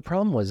 Well, the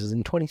problem is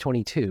in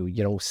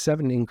 2022,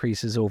 7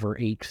 increases over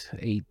eight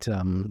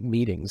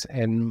meetings.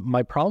 And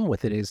my problem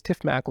with it is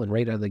Tiff Macklin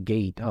right out of the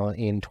gate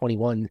in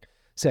 21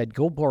 said,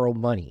 go borrow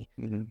money.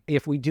 Mm-hmm.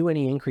 If we do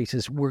any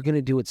increases, we're going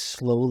to do it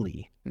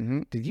slowly.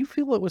 Mm-hmm. Did you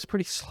feel it was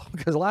pretty slow?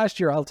 Because last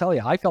year, I'll tell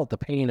you, I felt the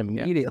pain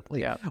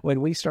immediately when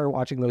we started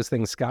watching those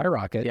things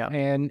skyrocket. Yeah.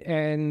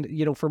 And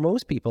for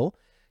most people,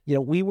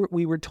 we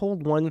were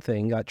told one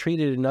thing, got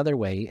treated another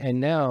way, and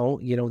now,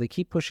 they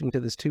keep pushing to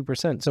this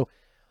 2%. So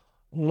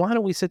why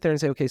don't we sit there and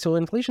say, okay, so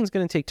inflation is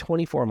going to take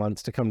 24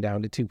 months to come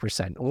down to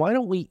 2%. Why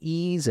don't we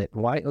ease it?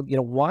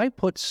 Why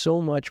put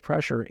so much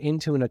pressure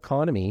into an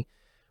economy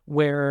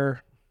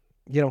where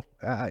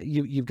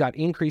you've got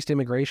increased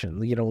immigration,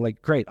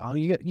 great.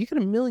 You got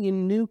 1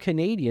 million new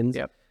Canadians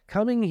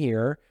coming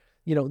here,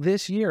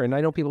 this year. And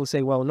I know people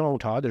say, well, no,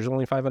 Todd, there's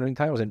only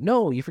 500,000.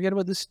 No, you forget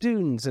about the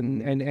students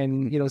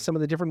and some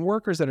of the different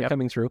workers that are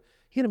coming through.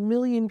 You got 1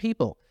 million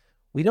people.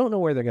 We don't know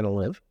where they're going to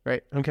live.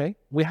 Right. Okay.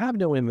 We have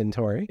no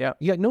inventory. Yeah.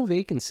 You got no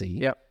vacancy.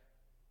 Yep.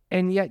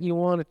 And yet you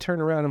want to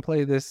turn around and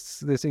play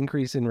this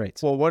increase in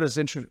rates. Well, what does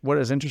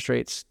interest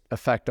rates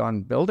affect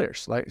on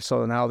builders?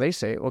 So now they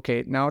say,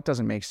 okay, now it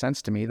doesn't make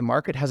sense to me. The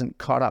market hasn't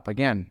caught up.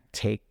 Again,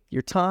 take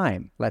your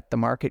time, let the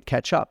market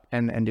catch up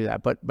and do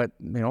that. But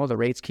the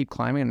rates keep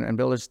climbing and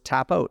builders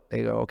tap out.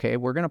 They go, okay,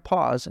 we're going to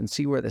pause and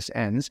see where this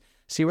ends,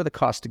 see where the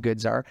cost of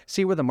goods are,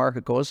 see where the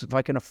market goes. If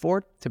I can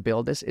afford to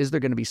build this, is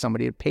there going to be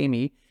somebody to pay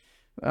me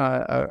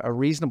a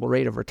reasonable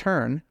rate of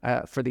return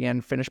for the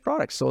end finished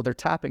product? So they're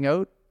tapping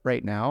out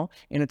right now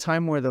in a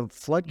time where the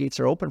floodgates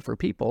are open for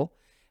people.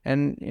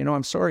 And,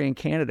 I'm sorry, in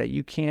Canada,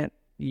 you can't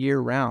year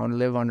round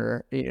live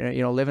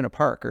live in a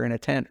park or in a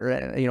tent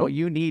or,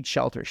 you need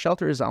shelter.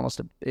 Shelter is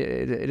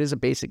it is a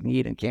basic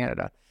need in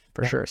Canada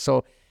for sure.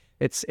 So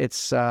it's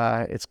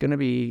going to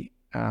be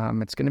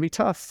It's going to be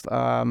tough.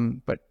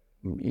 But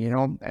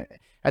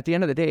at the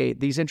end of the day,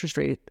 these interest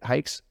rate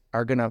hikes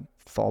are going to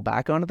fall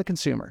back onto the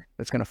consumer.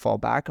 It's going to fall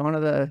back onto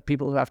the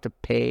people who have to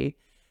pay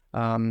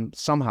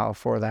somehow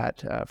for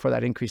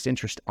that increased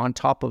interest on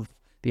top of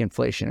the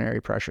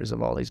inflationary pressures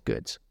of all these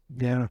goods.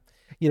 Yeah.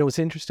 It's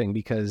interesting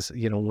because,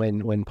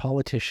 when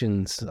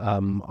politicians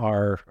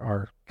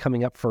are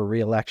coming up for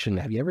re-election,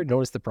 have you ever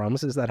noticed the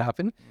promises that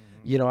happen?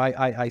 Mm-hmm.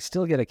 I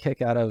still get a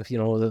kick out of,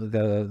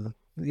 the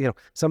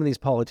some of these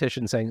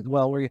politicians saying,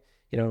 well,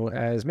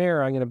 as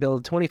mayor, I'm going to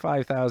build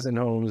 25,000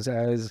 homes.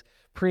 As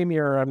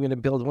premier, I'm going to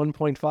build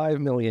 1.5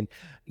 million.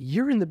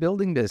 You're in the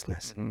building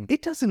business. Mm-hmm.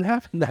 It doesn't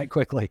happen that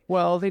quickly.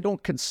 Well, they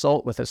don't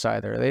consult with us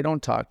either. They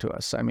don't talk to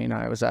us. I mean,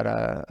 I was at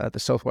the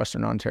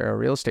Southwestern Ontario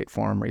Real Estate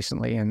Forum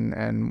recently,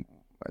 and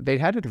they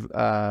had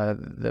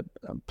the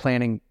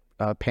planning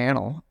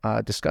panel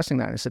discussing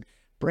that. I said,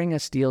 bring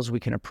us deals we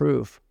can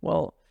approve.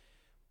 Well,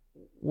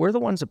 we're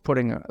the ones that are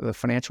putting the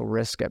financial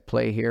risk at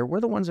play here. We're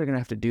the ones that are going to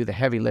have to do the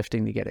heavy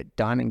lifting to get it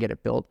done and get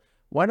it built.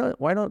 Why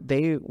don't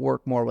they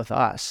work more with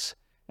us,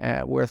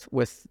 with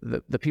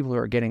the people who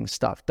are getting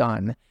stuff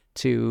done,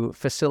 to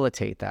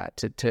facilitate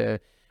that, to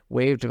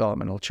waive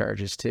developmental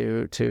charges,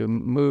 to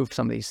move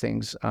some of these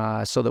things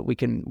so that we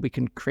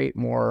can create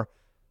more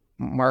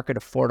market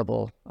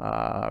affordable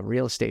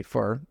real estate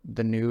for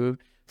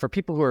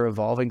people who are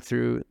evolving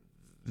through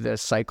the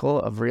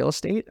cycle of real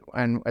estate,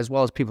 and as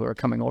well as people who are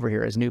coming over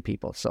here as new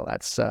people. So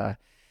that's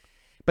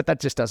but that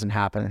just doesn't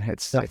happen.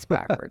 It's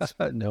backwards.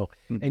 No.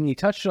 And you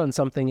touched on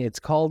something. It's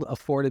called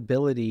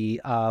affordability.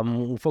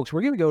 Folks,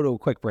 we're going to go to a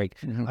quick break.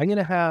 Mm-hmm. I'm going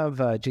to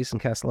have Jason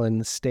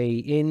Castellan stay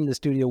in the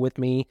studio with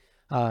me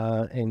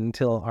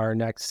until our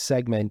next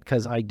segment,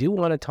 because I do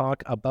want to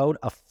talk about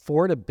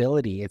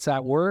affordability. It's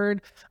that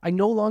word I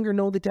no longer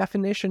know the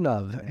definition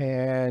of,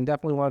 and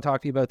definitely want to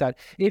talk to you about that.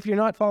 If you're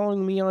not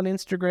following me on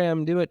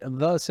Instagram, do it,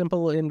 The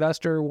Simple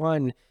Investor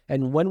 1.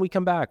 And when we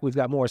come back, we've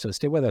got more, so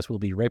stay with us. We'll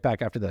be right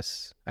back after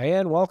this.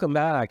 And welcome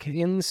back.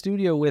 In the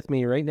studio with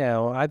me right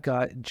now, I've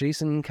got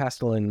Jason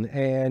Castellan.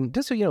 And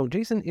just so you know,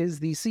 Jason is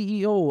the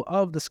CEO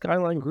of the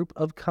Skyline Group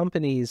of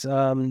Companies.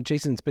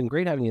 Jason, it's been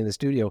great having you in the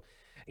studio.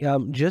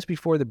 Just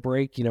before the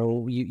break,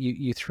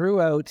 you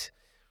threw out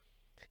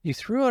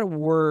a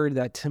word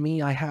that, to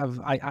me,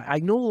 I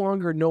no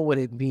longer know what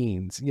it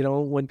means.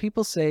 When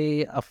people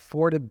say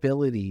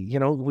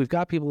affordability, we've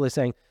got people that are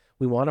saying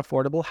we want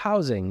affordable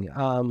housing.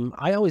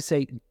 I always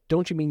say,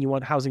 don't you mean you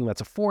want housing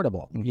that's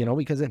affordable?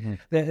 Because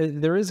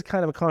there is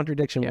kind of a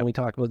contradiction when we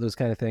talk about those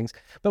kind of things.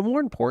 But more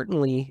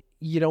importantly,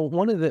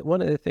 one of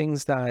the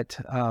things that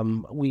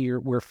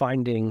we're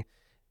finding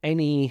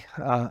any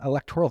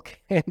electoral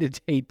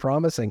candidate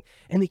promising,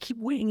 and they keep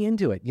weighing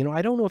into it.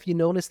 I don't know if you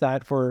noticed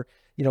that for,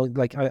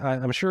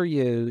 I'm sure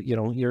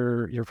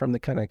you're from the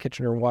kind of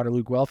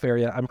Kitchener-Waterloo Guelph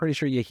area. I'm pretty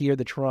sure you hear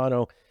the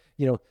Toronto,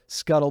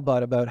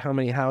 scuttlebutt about how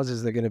many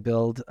houses they're going to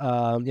build.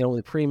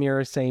 The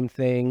premier, same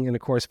thing. And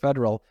of course,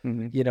 federal,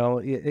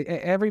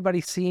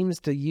 everybody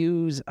seems to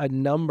use a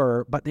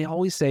number, but they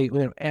always say,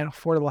 and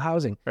affordable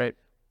housing. Right.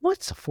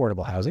 What's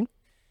affordable housing?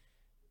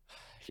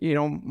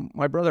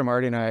 My brother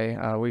Marty and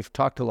I, we've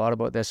talked a lot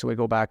about this. So we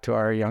go back to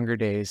our younger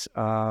days.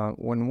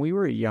 When we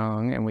were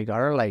young and we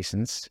got our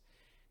license,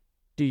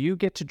 do you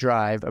get to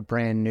drive a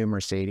brand new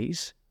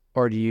Mercedes,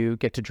 or do you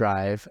get to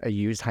drive a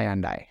used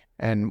Hyundai?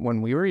 And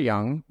when we were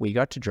young, we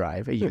got to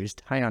drive a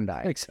used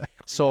Hyundai. Exactly.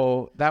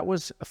 So that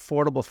was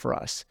affordable for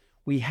us.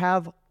 We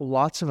have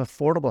lots of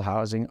affordable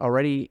housing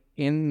already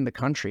in the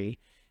country.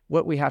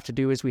 What we have to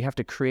do is we have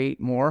to create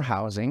more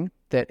housing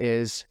that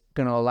is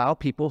going to allow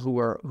people who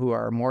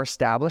are more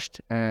established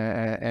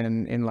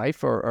and in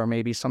life, or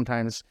maybe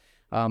sometimes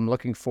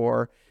looking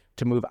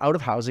to move out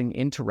of housing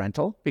into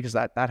rental, because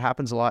that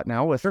happens a lot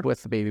now with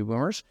the baby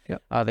boomers.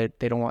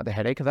 They don't want the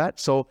headache of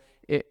that. So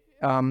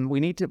we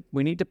need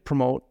to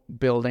promote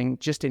building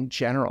just in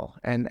general,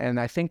 and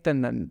I think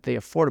then the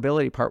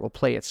affordability part will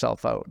play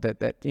itself out.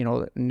 That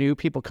new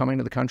people coming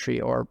to the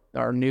country, or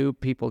new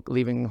people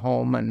leaving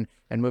home and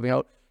moving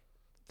out,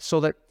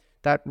 so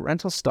that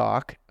rental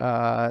stock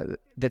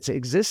that's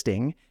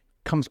existing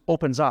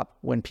opens up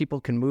when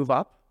people can move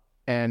up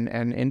and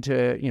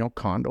into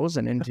condos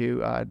and into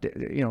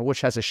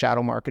which has a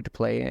shadow market to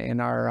play in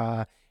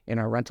our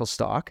rental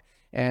stock,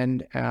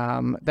 and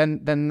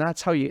then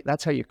that's how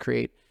you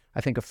create,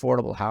 I think,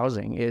 affordable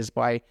housing, is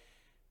by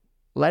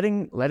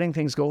letting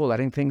things go,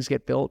 letting things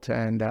get built,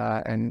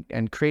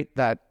 and create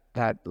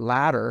that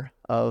ladder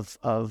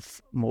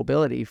of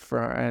mobility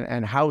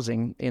and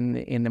housing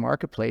in the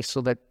marketplace,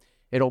 so that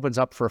it opens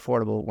up for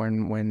affordable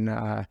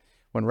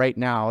when right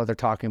now they're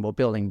talking about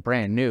building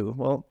brand new.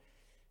 Well,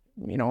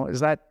 is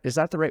that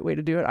the right way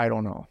to do it? I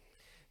don't know.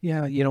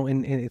 Yeah,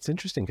 and it's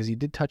interesting because you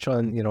did touch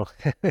on,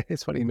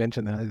 it's funny you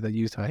mentioned the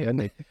used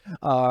Hyundai.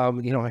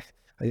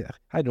 I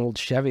had an old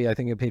Chevy. I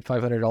think I paid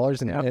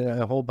 $500 and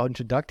a whole bunch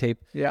of duct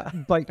tape. Yeah.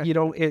 But,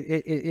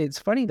 it's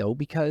funny, though,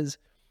 because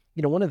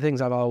one of the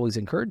things I've always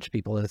encouraged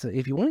people is that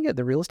if you want to get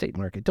the real estate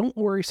market, don't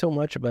worry so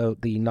much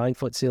about the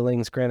 9-foot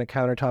ceilings, granite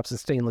countertops, and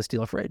stainless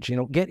steel fridge.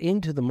 Get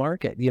into the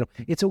market.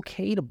 It's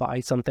okay to buy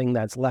something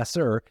that's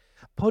lesser.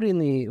 Put in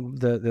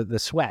the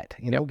sweat.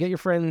 Get your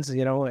friends.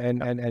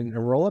 And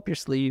roll up your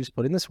sleeves.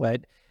 Put in the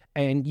sweat,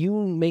 and you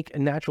make a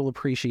natural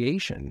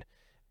appreciation.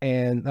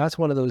 And that's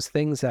one of those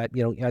things that,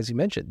 as you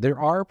mentioned, there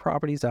are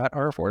properties that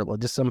are affordable.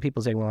 Just some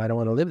people say, well, I don't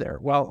want to live there.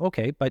 Well,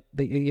 okay, but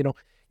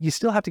you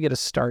still have to get a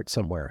start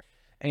somewhere.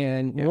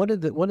 And one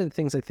of the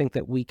things I think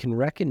that we can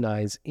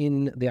recognize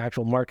in the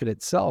actual market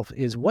itself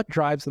is what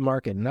drives the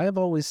market. And I've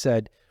always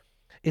said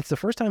it's the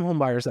first-time home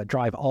buyers that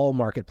drive all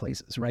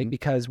marketplaces, right?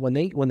 Because when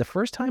the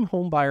first-time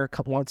home buyer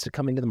wants to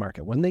come into the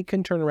market, when they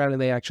can turn around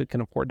and they actually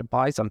can afford to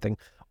buy something,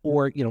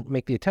 or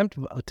make the attempt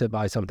to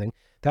buy something,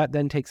 that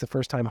then takes the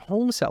first-time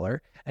home seller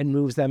and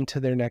moves them to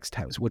their next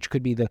house, which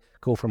could be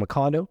go from a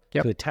condo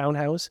to a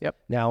townhouse,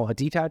 now a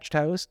detached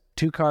house,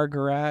 2-car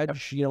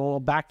garage,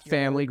 back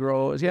family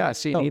grows.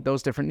 So you need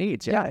those different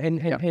needs.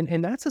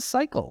 And that's a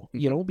cycle,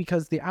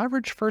 because the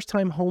average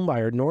first-time home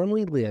buyer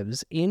normally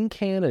lives in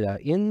Canada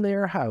in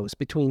their house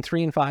between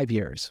 3 and 5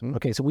 years.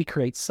 Okay, so we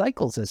create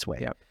cycles this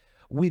way.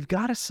 We've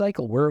got a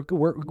cycle.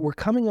 We're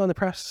coming on the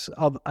press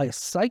of a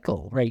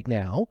cycle right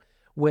now,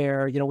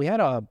 where, we had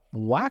a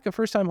whack of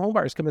first-time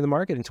homebuyers come in the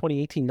market in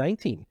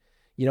 2018-19.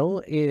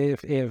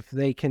 If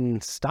they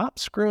can stop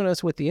screwing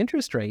us with the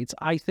interest rates,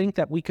 I think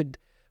that we could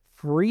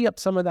free up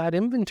some of that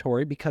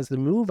inventory because the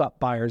move-up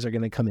buyers are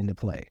going to come into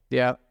play.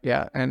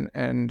 And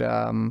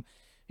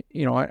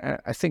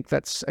I think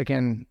that's,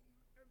 again,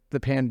 the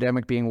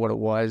pandemic being what it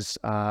was,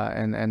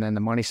 and then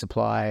the money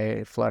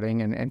supply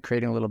flooding and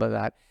creating a little bit of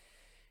that.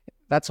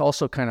 That's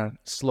also kind of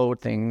slowed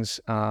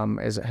things,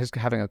 as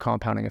having a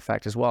compounding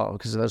effect as well,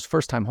 because those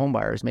first-time home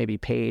buyers may be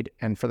paid,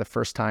 and for the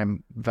first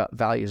time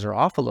values are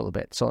off a little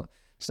bit. So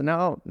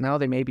now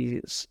they may be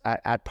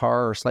at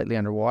par or slightly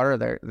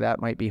underwater.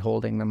 That might be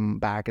holding them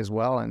back as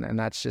well, and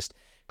that's just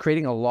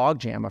creating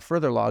a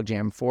further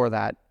logjam for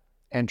that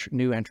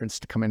new entrants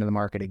to come into the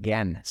market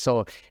again.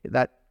 So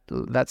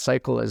that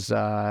cycle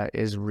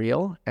is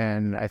real,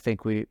 and I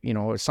think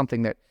it's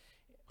something that,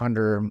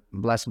 under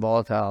less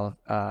volatile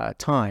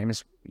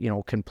times,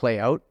 can play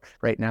out.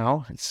 Right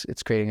now,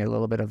 it's creating a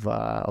little bit of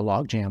a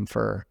logjam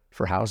for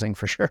housing,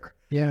 for sure.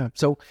 Yeah.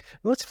 So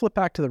let's flip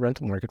back to the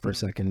rental market for a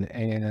second.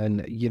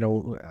 And,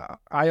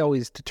 I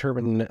always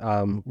determine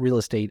real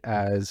estate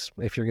as,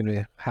 if you're going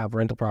to have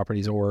rental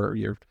properties or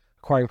you're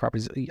acquiring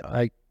properties,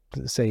 I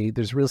say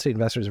there's real estate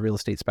investors and real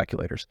estate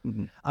speculators.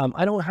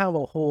 I don't have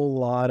a whole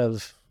lot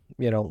of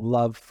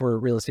love for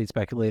real estate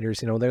speculators.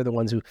 They're the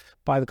ones who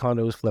buy the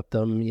condos, flip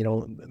them.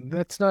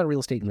 That's not a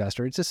real estate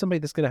investor. It's just somebody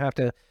that's going to have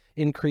to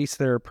increase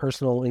their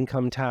personal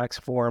income tax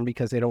form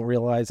because they don't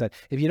realize that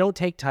if you don't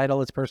take title,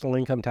 it's personal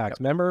income tax.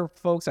 Remember,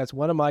 folks, that's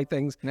one of my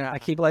things. I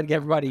keep letting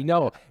everybody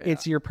know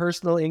it's your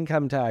personal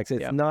income tax.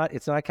 It's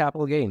not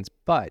capital gains.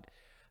 But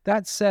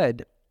that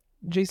said,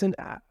 Jason,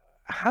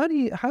 how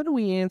do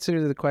we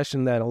answer the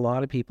question that a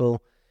lot of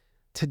people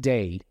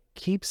today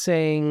keep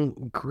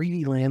saying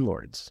greedy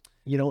landlords?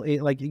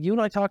 Like you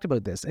and I talked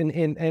about this,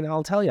 and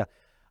I'll tell you,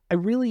 I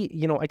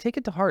really, I take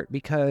it to heart,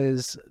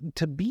 because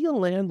to be a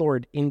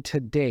landlord in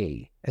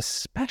today,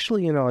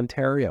 especially in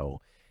Ontario,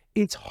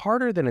 it's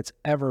harder than it's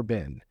ever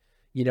been.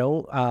 I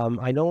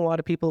know a lot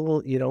of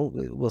people,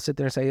 will sit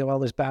there and say, well,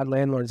 there's bad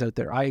landlords out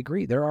there. I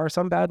agree. There are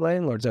some bad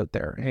landlords out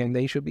there, and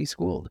they should be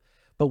schooled.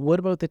 But what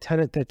about the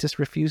tenant that just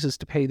refuses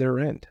to pay their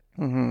rent?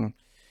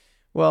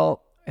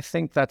 Well, I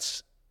think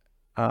that's,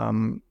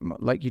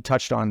 like you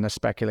touched on, the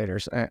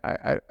speculators.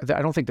 I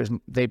don't think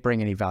they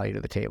bring any value to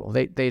the table.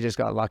 They just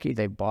got lucky.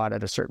 They bought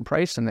at a certain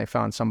price and they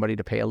found somebody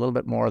to pay a little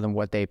bit more than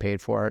what they paid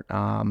for it.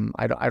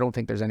 I don't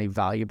think there's any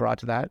value brought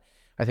to that.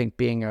 I think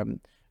being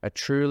a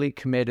truly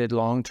committed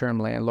long-term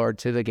landlord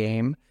to the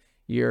game,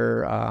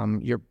 you're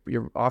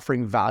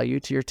offering value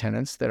to your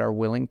tenants that are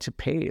willing to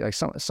pay. Like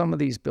some of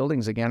these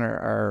buildings, again,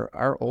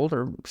 are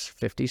older,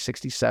 50s,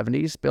 60s,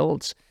 70s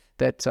builds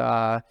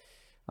that,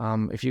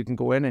 if you can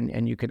go in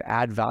and you could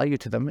add value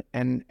to them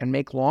and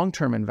make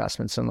long-term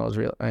investments in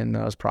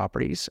those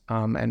properties,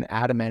 and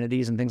add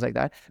amenities and things like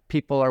that,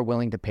 people are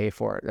willing to pay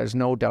for it. There's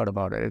no doubt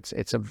about it.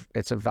 It's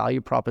a value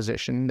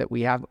proposition that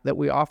we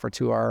offer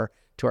to our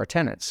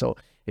tenants. So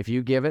if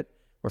you give it,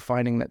 we're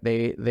finding that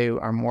they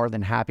are more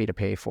than happy to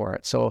pay for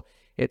it. So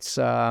it's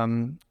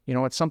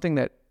it's something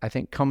that I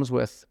think comes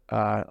with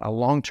a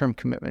long-term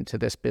commitment to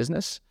this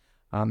business.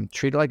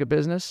 Treat it like a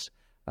business.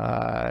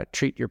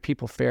 Treat your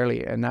people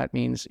fairly, and that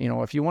means,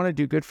 if you want to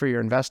do good for your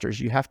investors,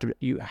 you have to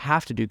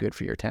do good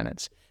for your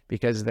tenants,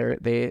 because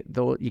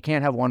you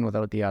can't have one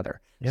without the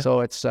other. Yeah. So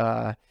it's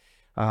I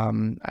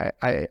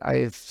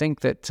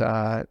think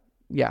that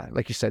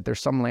like you said,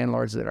 there's some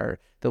landlords that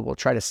will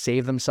try to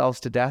save themselves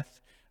to death.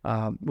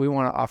 We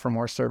want to offer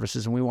more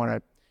services, and we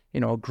want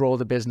to grow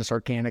the business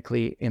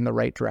organically in the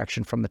right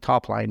direction from the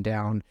top line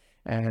down.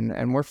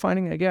 And we're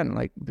finding, again,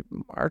 like,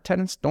 our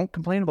tenants don't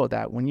complain about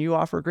that. When you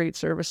offer great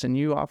service and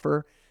you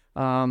offer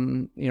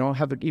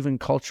have even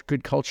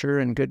good culture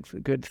and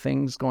good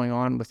things going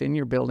on within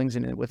your buildings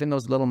and within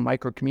those little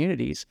micro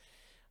communities.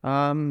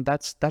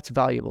 That's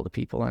valuable to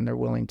people, and they're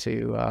willing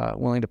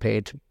to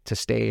pay to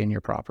stay in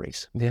your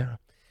properties. Yeah.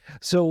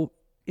 So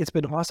it's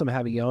been awesome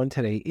having you on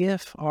today.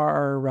 If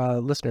our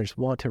listeners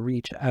want to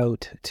reach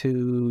out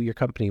to your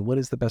company, what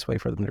is the best way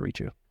for them to reach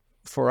you?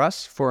 For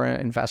us, for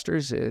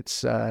investors,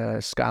 it's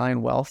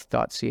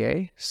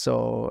skylinewealth.ca.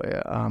 So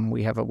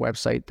we have a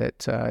website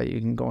that you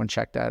can go and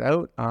check that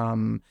out.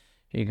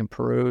 You can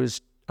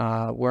peruse.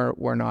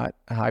 We're not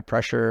high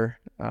pressure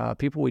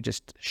people. We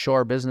just show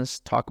our business,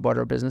 talk about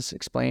our business,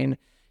 explain.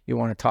 You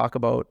want to talk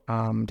about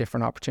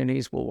different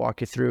opportunities, we'll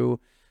walk you through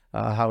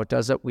how it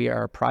does it. We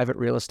are a private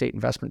real estate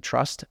investment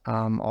trust.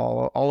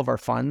 All of our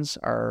funds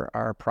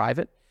are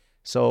private.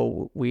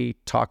 So we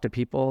talk to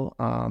people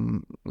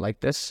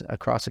like this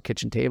across a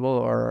kitchen table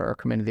or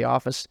come into the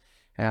office,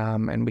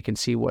 and we can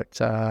see what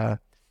that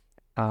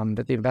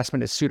the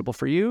investment is suitable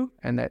for you,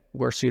 and that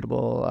we're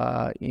suitable,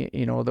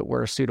 that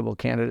we're a suitable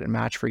candidate and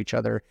match for each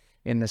other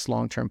in this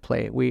long-term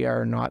play. We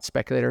are not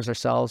speculators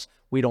ourselves.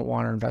 We don't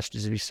want our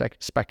investors to be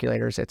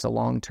speculators. It's a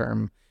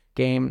long-term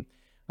game.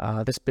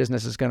 This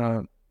business is going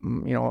to,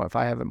 if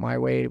I have it my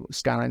way,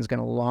 Skyline's going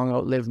to long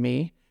outlive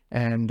me.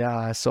 And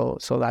so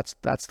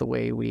that's the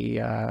way we,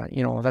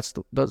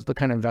 those the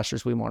kind of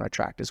investors we want to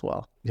attract as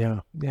well. Yeah.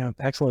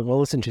 Excellent. Well,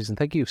 listen, Jason,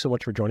 thank you so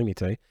much for joining me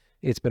today.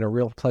 It's been a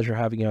real pleasure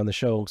having you on the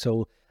show.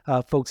 So,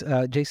 folks,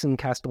 Jason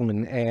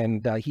Kastelman,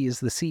 and he is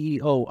the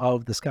CEO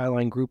of the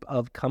Skyline Group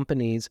of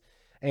Companies.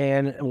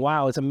 And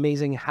wow, it's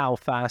amazing how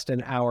fast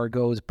an hour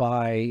goes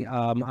by.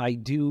 I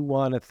do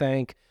want to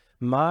thank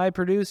my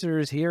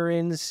producers here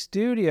in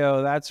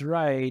studio. That's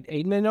right,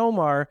 Aiden and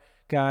Omar.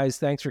 Guys,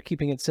 thanks for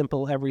keeping it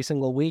simple every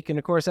single week. And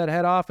of course, at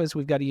head office,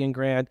 we've got Ian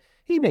Grant.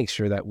 He makes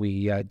sure that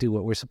we do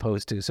what we're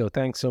supposed to. So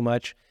thanks so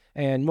much.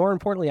 And more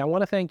importantly, I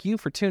want to thank you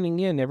for tuning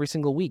in every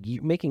single week.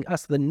 You're making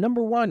us the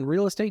 #1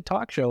 real estate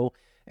talk show.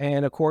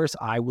 And of course,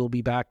 I will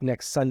be back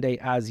next Sunday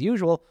as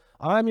usual.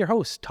 I'm your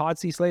host, Todd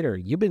C. Slater.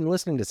 You've been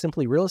listening to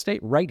Simply Real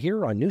Estate right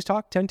here on News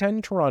Talk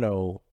 1010 Toronto.